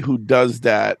somebody who does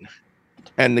that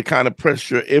and the kind of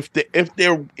pressure if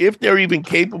they're even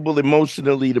capable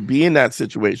emotionally to be in that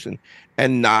situation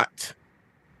and not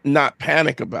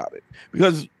panic about it.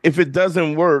 Because if it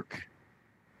doesn't work,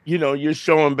 you know, you're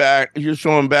showing back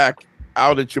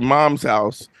out at your mom's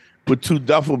house with 2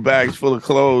 duffel bags full of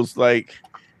clothes, like,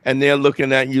 and they're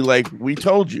looking at you like, we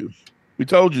told you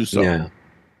so. Yeah.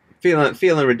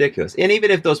 Feeling ridiculous. And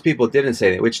even if those people didn't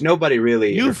say that, which nobody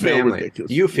really, you feel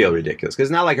ridiculous. You feel ridiculous because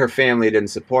it's not like her family didn't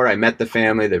support. I met the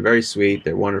family. They're very sweet.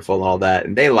 They're wonderful and all that.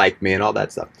 And they like me and all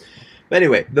that stuff. But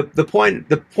anyway, the point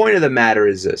of the matter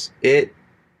is this. It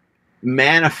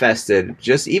manifested,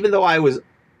 just even though I was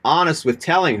honest with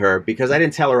telling her, because I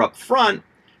didn't tell her up front,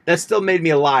 that still made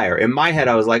me a liar. In my head,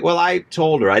 I was like, well, I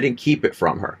told her. I didn't keep it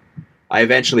from her. I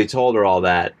eventually told her all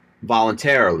that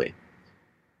voluntarily.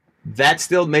 That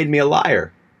still made me a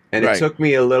liar. And It took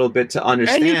me a little bit to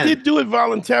understand. And you did do it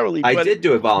voluntarily. I did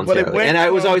do it voluntarily. And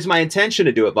it was always my intention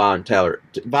to do it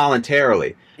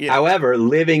voluntarily. Yeah. However,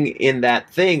 living in that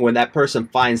thing, when that person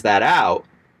finds that out,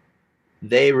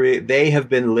 they have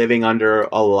been living under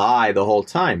a lie the whole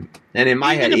time. And in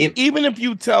my head, even if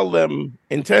you tell them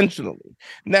intentionally.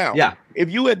 Now, if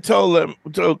you had told them,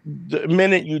 so the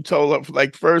minute you told them,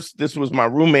 like, first this was my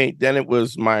roommate, then it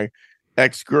was my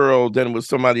ex-girl, then it was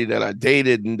somebody that I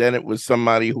dated, and then it was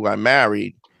somebody who I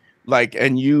married, like,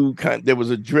 and there was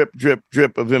a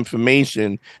drip of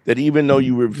information that even though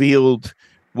you revealed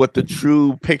what the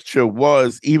true picture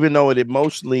was, even though it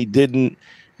emotionally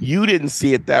you didn't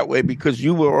see it that way because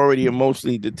you were already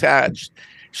emotionally detached.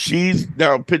 She's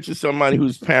now picture somebody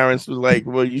whose parents was like,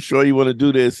 well, you sure you want to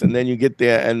do this? And then you get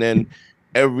there, and then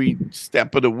every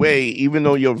step of the way, even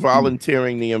though you're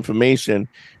volunteering the information,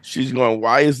 she's going,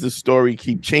 why is the story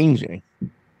keep changing?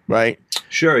 Right?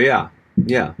 Sure, yeah.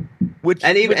 And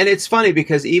it's funny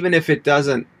because even if it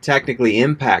doesn't technically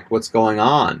impact what's going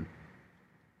on,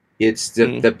 it's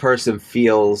the person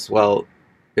feels, well,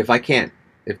 if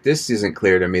this isn't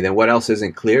clear to me, then what else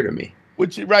isn't clear to me?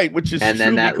 Which is and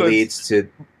then that leads to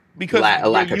a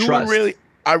lack of trust.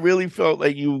 I really felt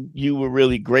like you were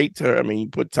really great to her. I mean, you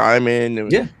put time in,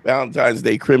 and Valentine's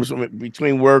Day cribs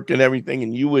between work and everything,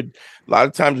 and a lot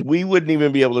of times we wouldn't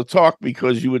even be able to talk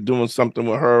because you were doing something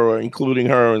with her or including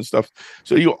her and stuff.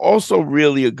 So you're also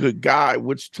really a good guy,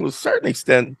 which to a certain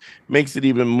extent makes it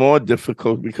even more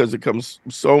difficult because it becomes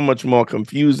so much more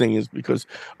confusing. Is because,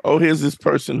 here's this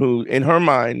person who, in her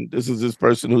mind, this is this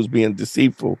person who's being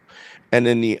deceitful, and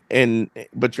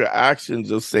but your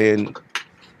actions are saying,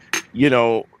 you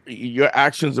know, your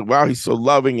actions are, wow, he's so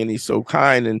loving and he's so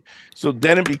kind. And so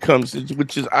then it becomes,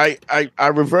 which is, I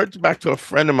revert back to a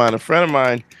friend of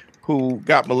mine who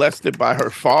got molested by her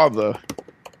father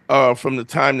from the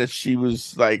time that she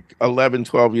was like 11,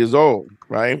 12 years old,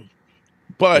 right?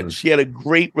 But she had a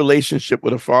great relationship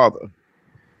with her father.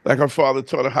 Like, her father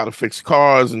taught her how to fix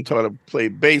cars and taught her to play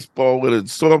baseball with her,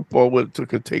 softball with her,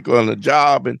 took her to take on a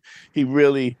job. And he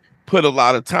really put a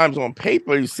lot of times on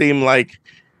paper. He seemed like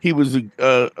he was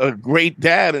a great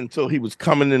dad until he was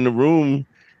coming in the room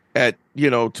at,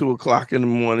 2:00 in the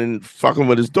morning, fucking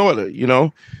with his daughter, you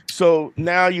know? So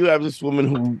now you have this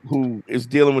woman who is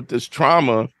dealing with this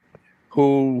trauma,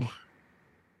 who,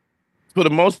 for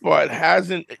the most part, has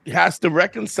to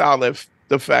reconcile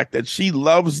the fact that she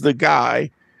loves the guy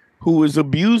who has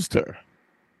abused her,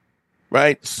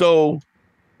 right? So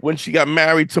when she got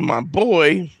married to my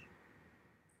boy,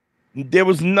 there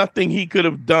was nothing he could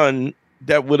have done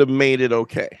that would have made it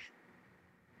okay.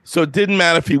 So it didn't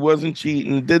matter if he wasn't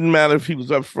cheating. It didn't matter if he was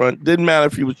upfront. It didn't matter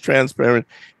if he was transparent.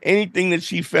 Anything that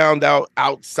she found out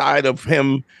outside of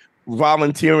him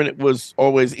volunteering, it was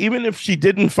always, even if she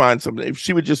didn't find something, if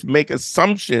she would just make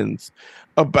assumptions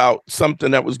about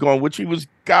something that was going,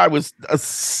 guy was a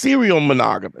serial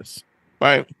monogamous,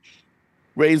 right?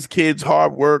 Raised kids,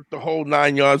 hard work, the whole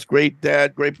 9 yards, great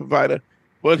dad, great provider.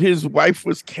 But his wife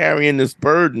was carrying this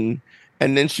burden.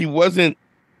 And then she wasn't,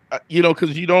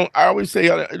 because I always say,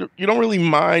 you don't really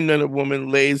mind that a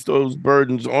woman lays those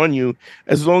burdens on you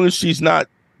as long as she's not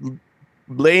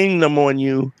laying them on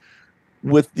you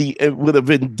with a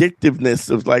vindictiveness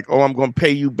of like, oh, I'm going to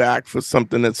pay you back for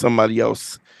something that somebody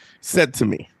else said to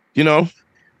me. You know,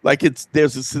 like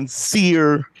there's a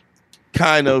sincere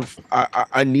kind of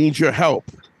I need your help.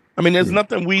 I mean, there's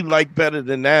nothing we like better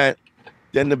than that,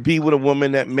 than to be with a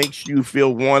woman that makes you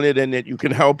feel wanted and that you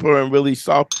can help her and really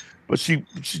solve. But she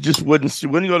just wouldn't. She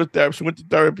wouldn't go to therapy. She went to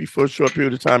therapy for a short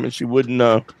period of time, and she wouldn't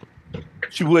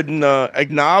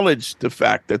acknowledge the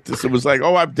fact that this. It was like,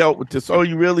 oh, I've dealt with this. Oh,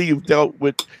 you've dealt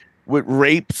with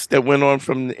rapes that went on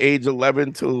from age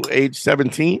 11 to age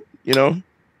 17. You know.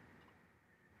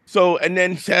 So, and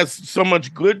then she has so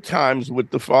much good times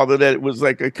with the father that it was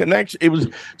like a connection. It was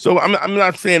so. I'm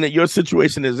not saying that your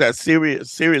situation is that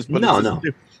serious, but no.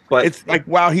 But it's like,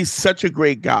 wow, he's such a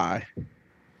great guy,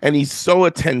 and he's so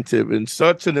attentive and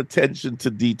such an attention to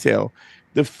detail.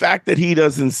 The fact that he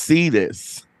doesn't see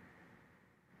this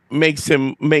makes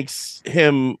him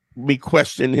me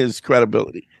question his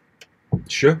credibility.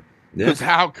 Sure, because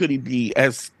how could he be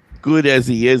as good as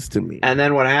he is to me? And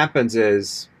then what happens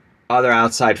is other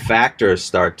outside factors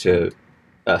start to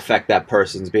affect that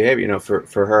person's behavior. You know,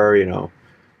 for her, you know,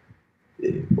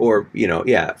 or you know,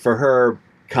 for her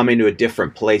coming to a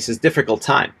different place is a difficult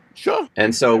time. Sure.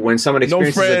 And so when someone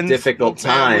experiences a difficult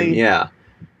time,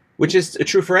 which is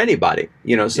true for anybody,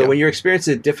 you know, so when you're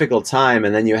experiencing a difficult time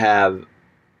and then you have,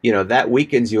 you know, that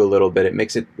weakens you a little bit, it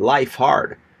makes life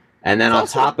hard. And then on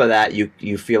top of that,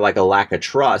 you feel like a lack of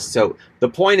trust. So the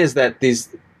point is that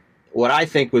what I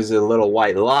think was a little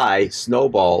white lie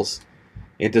snowballs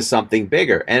into something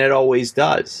bigger. And it always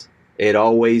does. It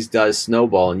always does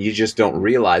snowball. And you just don't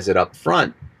realize it up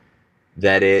front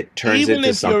that it turns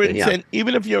into something.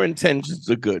 Even if your intentions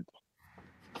are good,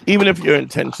 even if your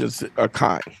intentions are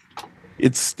kind,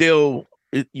 it's still,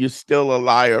 you're still a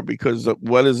liar, because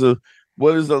what is a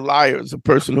liar? It's a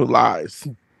person who lies.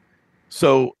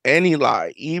 So any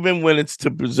lie, even when it's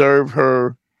to preserve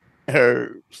her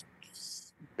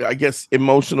I guess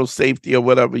emotional safety or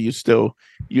whatever, you got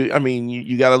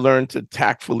to learn to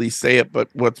tactfully say it, but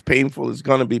what's painful is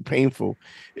going to be painful.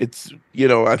 It's, you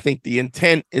know, I think the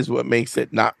intent is what makes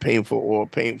it not painful or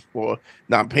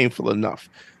not painful enough,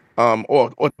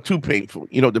 or too painful,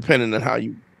 you know, depending on how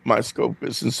my scope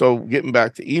is. And so getting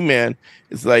back to E-Man,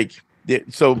 it's like,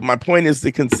 so my point is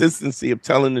the consistency of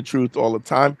telling the truth all the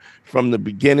time from the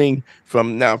beginning.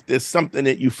 From now, if there's something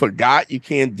that you forgot, you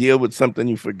can't deal with something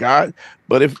you forgot.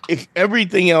 But if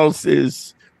everything else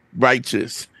is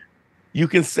righteous, you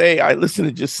can say, I listen,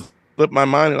 it just slipped my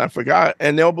mind and I forgot.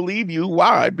 And they'll believe you.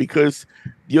 Why? Because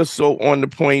you're so on the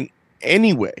point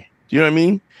anyway. Do you know what I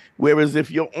mean? Whereas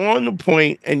if you're on the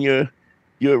point and you're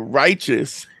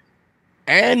righteous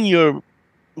and you're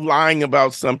lying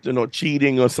about something or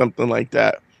cheating or something like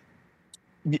that,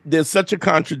 there's such a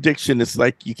contradiction. It's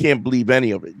like you can't believe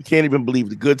any of it. You can't even believe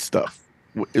the good stuff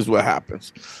is what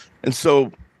happens. And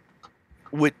so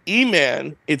with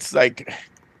E-Man, it's like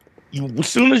as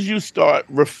soon as you start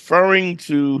referring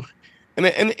to,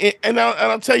 and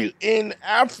I'll tell you, in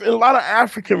a lot of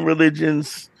African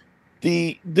religions,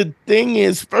 the thing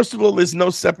is, first of all, there's no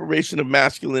separation of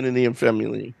masculinity and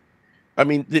femininity. I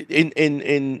mean,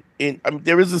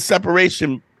 there is a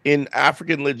separation in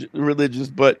African religions,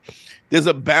 but there's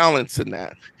a balance in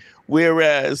that.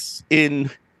 Whereas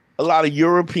in a lot of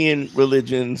European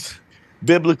religions,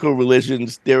 biblical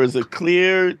religions, there is a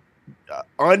clear,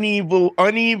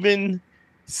 uneven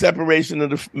separation of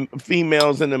the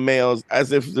females and the males,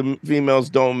 as if the females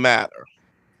don't matter.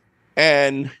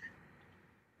 And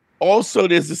also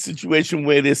there's a situation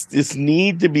where there's this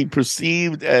need to be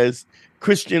perceived as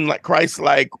Christian, like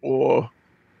Christ-like or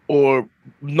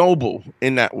noble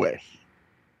in that way.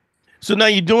 So now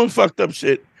you're doing fucked up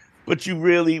shit, but you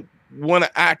really want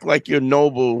to act like you're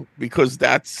noble because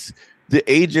that's the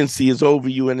agency is over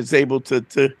you and is able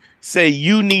to say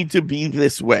you need to be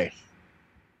this way.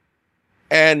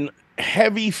 And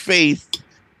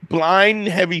blind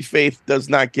heavy faith does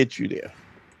not get you there.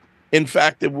 In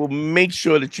fact, it will make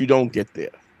sure that you don't get there.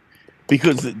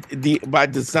 Because by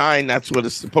design, that's what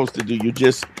it's supposed to do.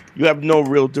 You have no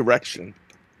real direction.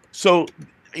 So,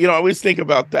 you know, I always think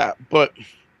about that. But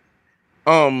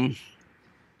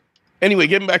anyway,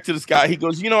 getting back to this guy, he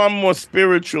goes, you know, I'm more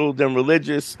spiritual than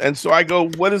religious. And so I go,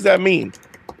 what does that mean?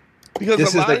 Because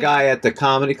this is the guy at the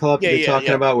comedy club you're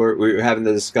talking about? Where we were having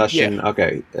the discussion. Yeah.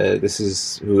 Okay, this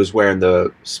is who was wearing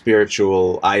the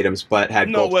spiritual items, but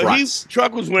had gold fronts.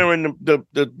 Truck was wearing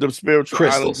the spiritual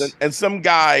crystals. Items, and some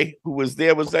guy who was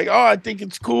there was like, "Oh, I think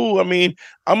it's cool. I mean,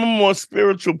 I'm a more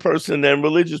spiritual person than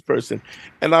religious person,"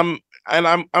 and I'm.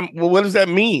 Well, what does that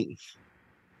mean?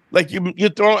 Like you're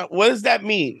throwing, what does that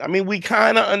mean? I mean, we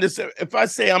kind of understand. If I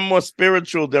say I'm more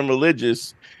spiritual than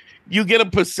religious, you get a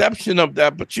perception of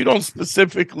that, but you don't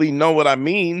specifically know what I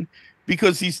mean,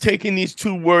 because he's taking these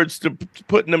two words to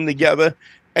putting them together,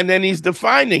 and then he's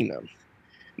defining them.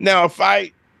 Now, if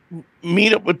I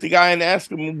meet up with the guy and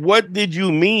ask him, what did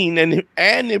you mean?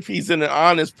 And if he's an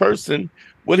honest person,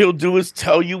 what he'll do is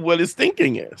tell you what his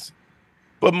thinking is.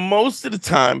 But most of the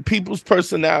time, people's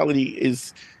personality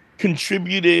is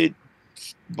contributed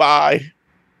by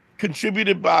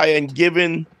and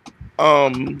given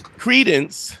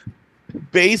credence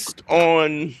based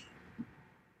on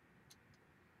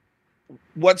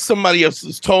what somebody else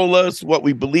has told us, what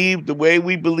we believe, the way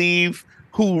we believe,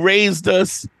 who raised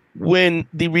us, when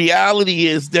the reality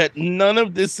is that none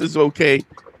of this is okay,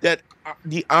 that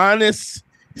the honest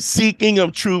seeking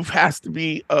of truth has to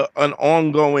be an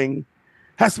ongoing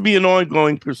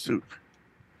pursuit.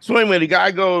 So anyway, the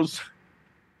guy goes,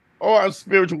 oh, I'm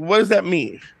spiritual. What does that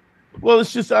mean? Well,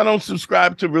 it's just I don't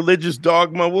subscribe to religious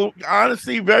dogma. Well,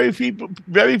 honestly, very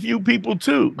few people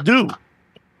too do.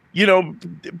 You know,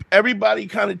 everybody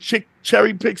kind of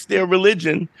cherry picks their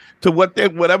religion to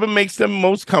whatever makes them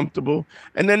most comfortable,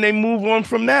 and then they move on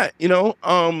from that. You know,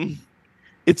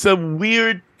 it's a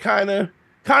weird kind of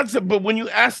concept, but when you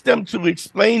ask them to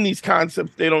explain these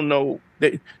concepts, they don't know.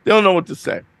 They don't know what to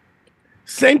say.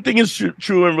 Same thing is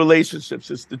true in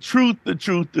relationships. It's the truth, the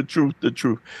truth, the truth, the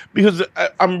truth. Because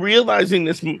I'm realizing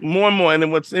this more and more. And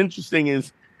then what's interesting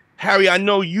is, Harry, I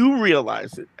know you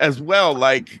realize it as well.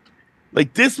 Like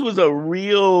this was a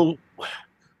real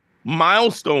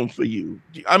milestone for you.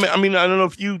 I mean, I don't know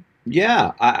if you.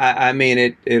 Yeah, I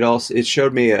mean, it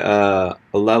showed me a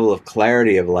level of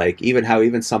clarity of like even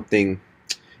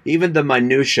the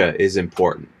minutia is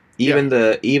important. Even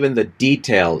the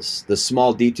details, the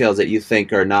small details that you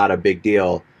think are not a big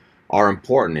deal, are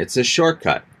important. It's a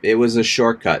shortcut. It was a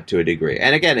shortcut to a degree.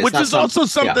 And again, it's which is also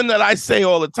something that I say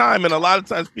all the time. And a lot of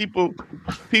times people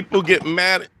get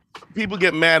mad. People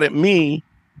get mad at me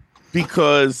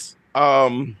because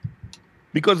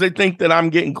they think that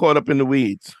I'm getting caught up in the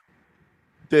weeds.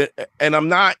 And I'm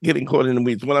not getting caught in the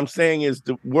weeds. What I'm saying is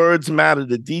the words matter,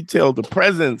 the detail, the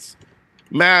presence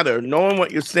matter, knowing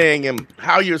what you're saying and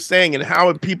how you're saying and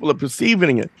how people are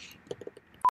perceiving it.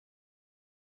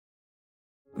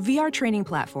 VR training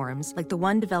platforms, like the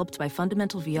one developed by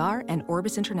Fundamental VR and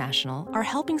Orbis International, are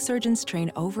helping surgeons train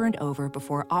over and over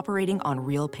before operating on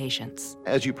real patients.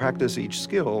 As you practice each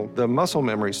skill, the muscle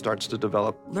memory starts to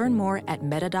develop. Learn more at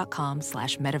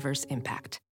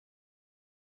meta.com/metaverseimpact.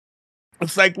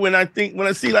 It's like when I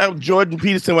see like Jordan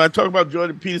Peterson, when I talk about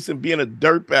Jordan Peterson being a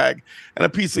dirtbag and a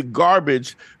piece of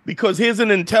garbage, because here's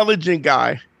an intelligent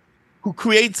guy who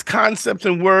creates concepts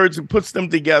and words and puts them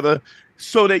together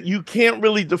so that you can't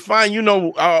really define,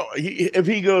 if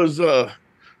he goes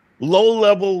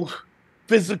low-level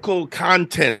physical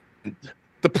content,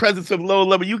 the presence of low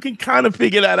level, you can kind of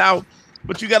figure that out,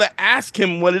 but you got to ask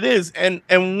him what it is. And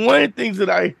one of the things that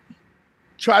I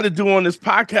try to do on this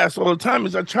podcast all the time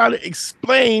is I try to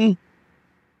explain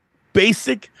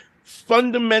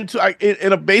fundamental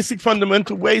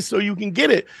way so you can get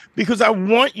it, because I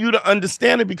want you to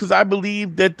understand it, because I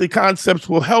believe that the concepts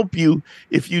will help you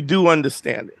if you do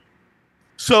understand it.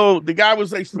 So the guy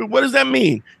was like, what does that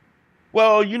mean?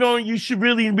 Well, you should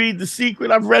really read The Secret.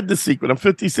 I've read The Secret. I'm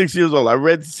 56 years old. I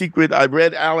read The Secret. I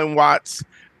read Alan Watts.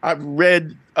 I've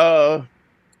read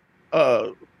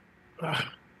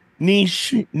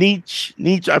Nietzsche.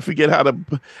 I forget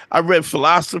I read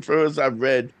philosophers. I've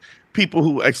read people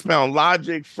who expound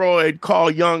logic, Freud,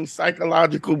 Carl Jung,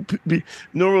 psychological,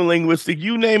 neurolinguistic,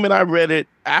 you name it, I read it.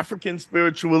 African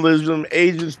spiritualism,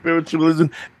 Asian spiritualism,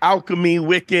 alchemy,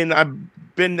 Wiccan. I've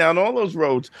been down all those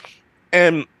roads.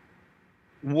 And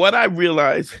what I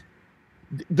realized,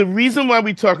 the reason why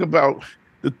we talk about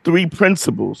the three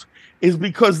principles is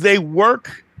because they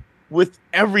work with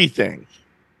everything.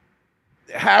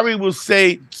 Harry will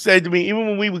say to me, even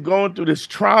when we were going through this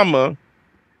trauma,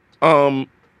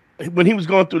 when he was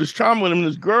going through this trauma with him and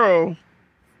this girl,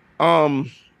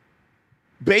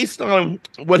 based on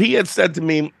what he had said to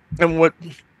me and what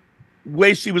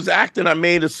way she was acting, I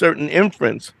made a certain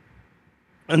inference.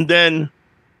 And then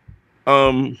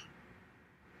when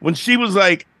she was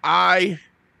like,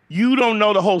 you don't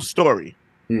know the whole story.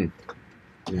 Yeah.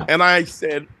 And I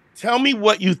said, tell me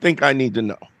what you think I need to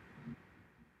know.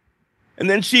 And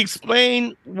then she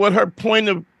explained what her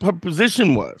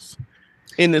position was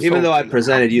in this. Even though I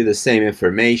presented you the same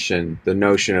information, the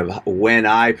notion of when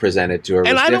I presented to her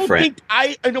was different.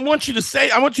 I want you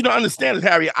to understand it,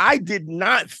 Harry. I did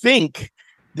not think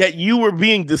that you were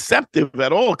being deceptive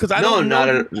at all. Because I don't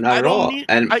know. Not at all.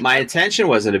 My intention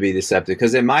wasn't to be deceptive,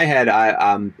 because in my head,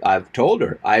 I've told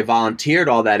her I volunteered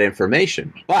all that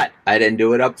information, but I didn't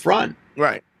do it up front.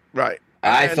 Right.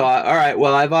 I thought, all right,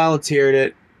 well, I volunteered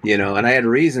it, and I had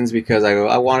reasons, because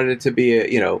I wanted it to be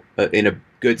in a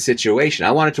good situation.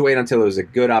 I wanted to wait until it was a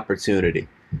good opportunity,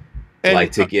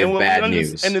 to give bad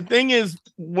news. And the thing is,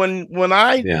 when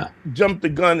I jump the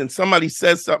gun and somebody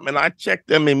says something, and I check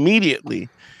them immediately,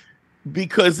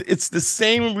 because it's the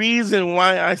same reason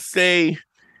why I say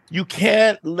you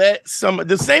can't let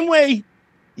the same way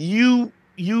you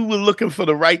were looking for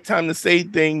the right time to say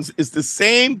things. It's the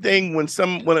same thing when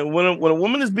a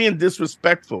woman is being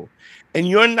disrespectful and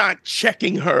you're not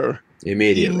checking her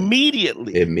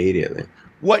immediately.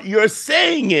 What you're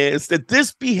saying is that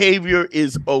this behavior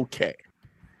is okay.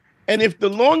 And if the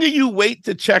longer you wait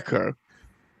to check her,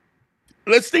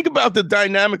 let's think about the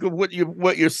dynamic of what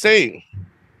you're saying.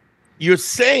 You're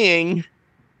saying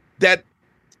that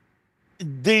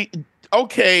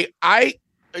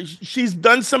she's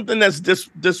done something that's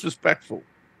disrespectful,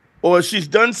 or she's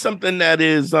done something that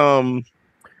is how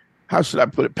should I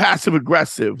put it, passive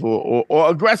aggressive, or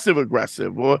aggressive,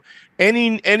 or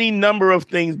any number of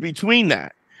things between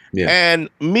that. Yeah. And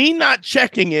me not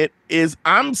checking it is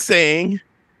I'm saying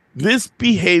this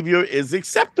behavior is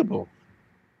acceptable.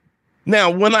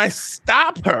 Now, when I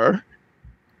stop her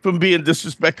from being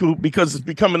disrespectful because it's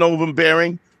becoming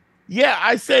overbearing, yeah,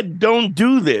 I said don't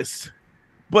do this.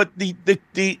 But the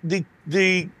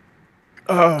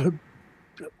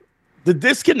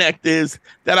disconnect is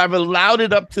that I've allowed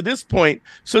it up to this point,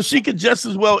 so she could just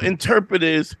as well interpret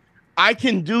it as I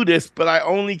can do this, but I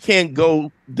only can't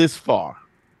go this far.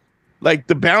 Like,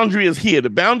 the boundary is here. The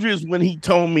boundary is when he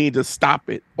told me to stop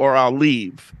it or I'll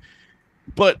leave.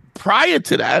 But prior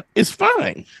to that is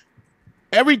fine.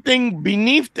 Everything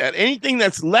beneath that, anything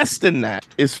that's less than that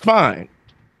is fine.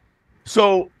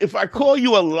 So if I call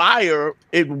you a liar,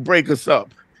 it will break us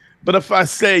up. But if I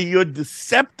say you're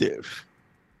deceptive,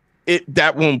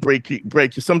 that won't break you.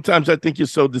 Sometimes I think you're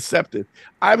so deceptive.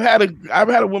 I've had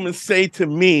a woman say to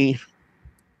me,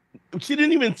 she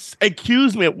didn't even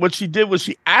accuse me. What she did was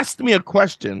she asked me a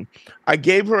question. I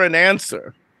gave her an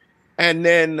answer, and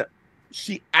then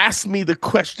she asked me the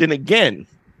question again.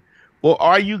 Well,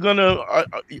 are you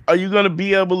gonna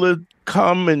be able to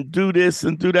come and do this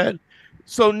and do that?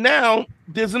 So now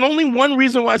there's only one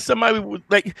reason why somebody would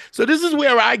so this is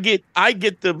where I get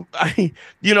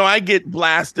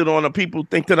blasted on, or people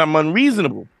think that I'm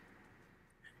unreasonable.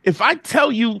 If I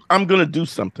tell you I'm going to do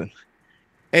something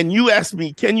and you ask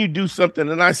me, can you do something?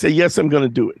 And I say, yes, I'm going to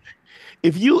do it.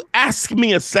 If you ask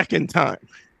me a second time,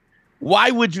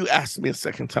 why would you ask me a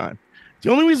second time?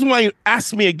 The only reason why you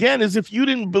ask me again is if you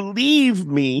didn't believe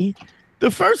me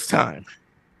the first time.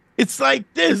 It's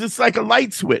like this. It's like a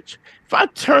light switch.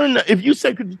 If you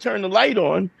say, could you turn the light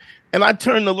on? And I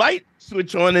turn the light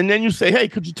switch on, and then you say, hey,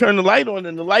 could you turn the light on?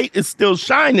 And the light is still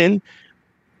shining.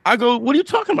 I go, what are you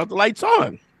talking about? The light's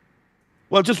on.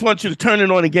 Well, I just want you to turn it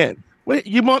on again. Wait,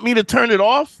 you want me to turn it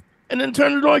off and then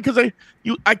turn it on? Because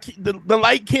the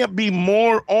light can't be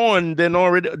more on than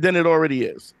it already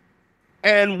is.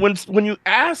 And when you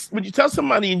tell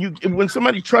somebody, and when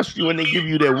somebody trusts you and they give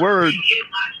you their word.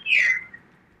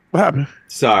 What happened?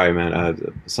 Sorry,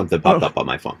 man. Something popped up on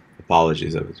my phone.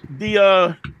 Apologies.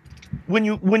 When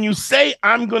you say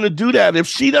I'm going to do that, if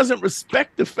she doesn't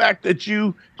respect the fact that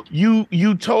you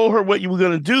told her what you were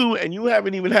going to do, and you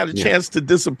haven't even had a chance to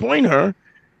disappoint her,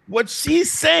 what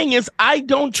she's saying is I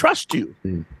don't trust you.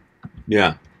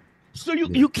 Yeah. So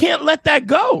you can't let that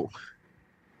go.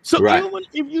 So right.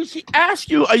 If she asks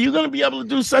you, are you going to be able to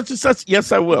do such and such?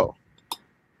 Yes, I will.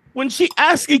 When she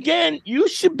asks again, you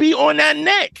should be on that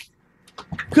neck,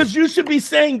 because you should be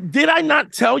saying, did I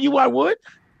not tell you I would?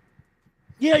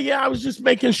 Yeah, I was just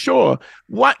making sure.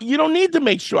 What? You don't need to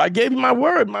make sure. I gave you my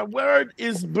word. My word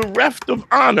is bereft of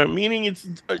honor, meaning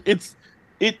it's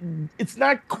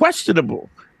not questionable.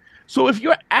 So if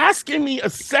you're asking me a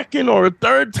second or a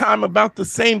third time about the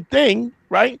same thing,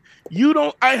 right?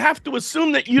 I have to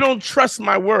assume that you don't trust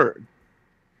my word.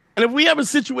 And if we have a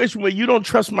situation where you don't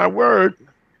trust my word,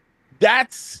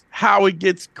 that's how it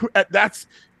gets. That's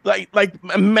like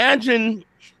imagine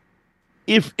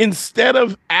if instead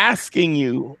of asking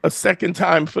you a second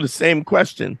time for the same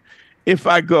question, if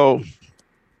I go,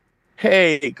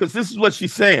 hey, because this is what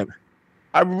she's saying,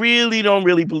 I really don't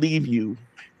believe you.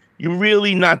 You're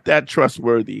really not that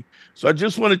trustworthy. So I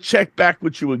just want to check back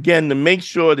with you again to make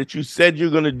sure that you said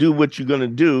you're going to do what you're going to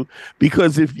do.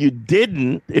 Because if you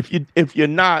didn't, if you're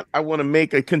not, I want to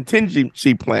make a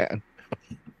contingency plan.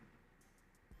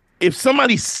 If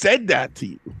somebody said that to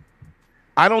you,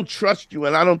 I don't trust you,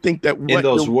 and I don't think that in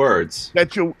those words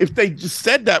that you, if they just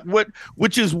said that,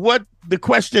 which is what the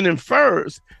question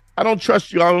infers. I don't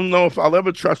trust you. I don't know if I'll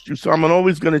ever trust you, so I'm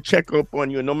always going to check up on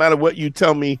you. And no matter what you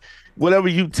tell me, whatever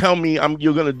you tell me,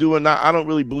 you're going to do or not. I don't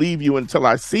really believe you until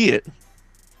I see it.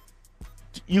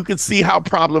 You can see how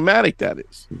problematic that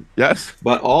is. Yes.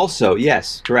 But also,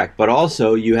 yes, correct. But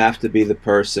also, you have to be the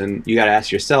person. You got to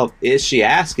ask yourself: is she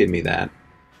asking me that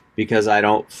because I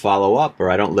don't follow up or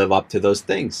I don't live up to those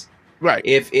things? Right.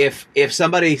 If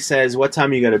somebody says, "What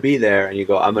time are you going to be there?" and you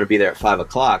go, "I'm going to be there at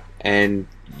 5:00," and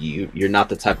you're not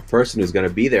the type of person who's going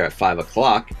to be there at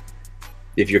 5:00.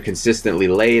 If you're consistently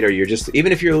late, or you're just,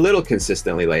 even if you're a little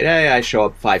consistently late, hey, I show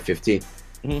up 5:15.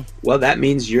 Mm-hmm. Well, that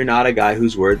means you're not a guy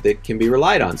whose word that can be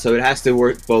relied on. So it has to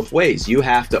work both ways. You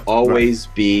have to always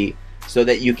be, so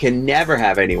that you can never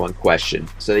have anyone question.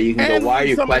 So that you can go, why are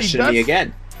you questioning me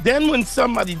again? Then when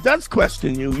somebody does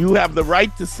question you, you have the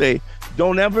right to say,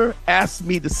 don't ever ask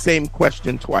me the same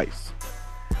question twice.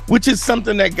 Which is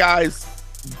something that guys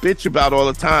bitch about all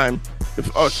the time.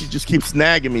 She just keeps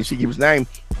nagging me. She keeps nagging.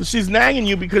 But she's nagging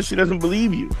you because she doesn't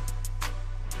believe you.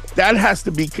 That has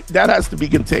to be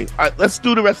contained. All right, let's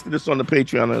do the rest of this on the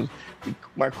Patreon.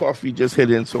 My coffee just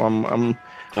hit in, so I'm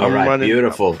all right, running,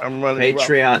 beautiful. I'm running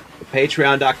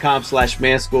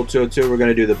Patreon.com/manschool202. We're going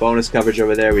to do the bonus coverage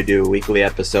over there. We do weekly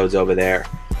episodes over there.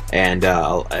 And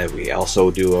we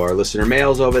also do our listener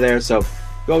mails over there. So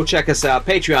go check us out.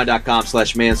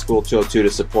 Patreon.com/manschool202 to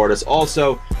support us.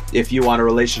 Also, if you want a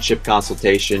relationship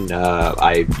consultation,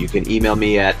 you can email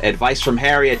me at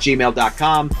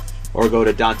advicefromharry@gmail.com. or go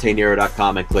to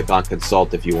DanteNero.com and click on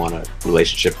consult if you want a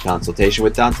relationship consultation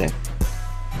with Dante.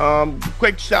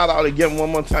 Quick shout out again one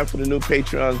more time for the new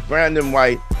Patreons: Brandon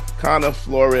White, Connor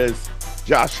Flores,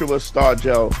 Joshua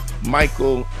Stargell,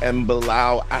 Michael, and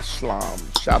Bilal Ashlam.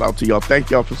 Shout out to y'all. Thank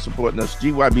y'all for supporting us.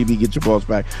 GYBB, get your balls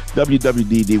back.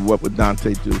 WWDD, what would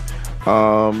Dante do?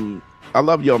 I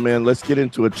love y'all, man. Let's get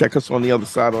into it. Check us on the other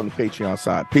side, on the Patreon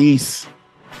side. Peace.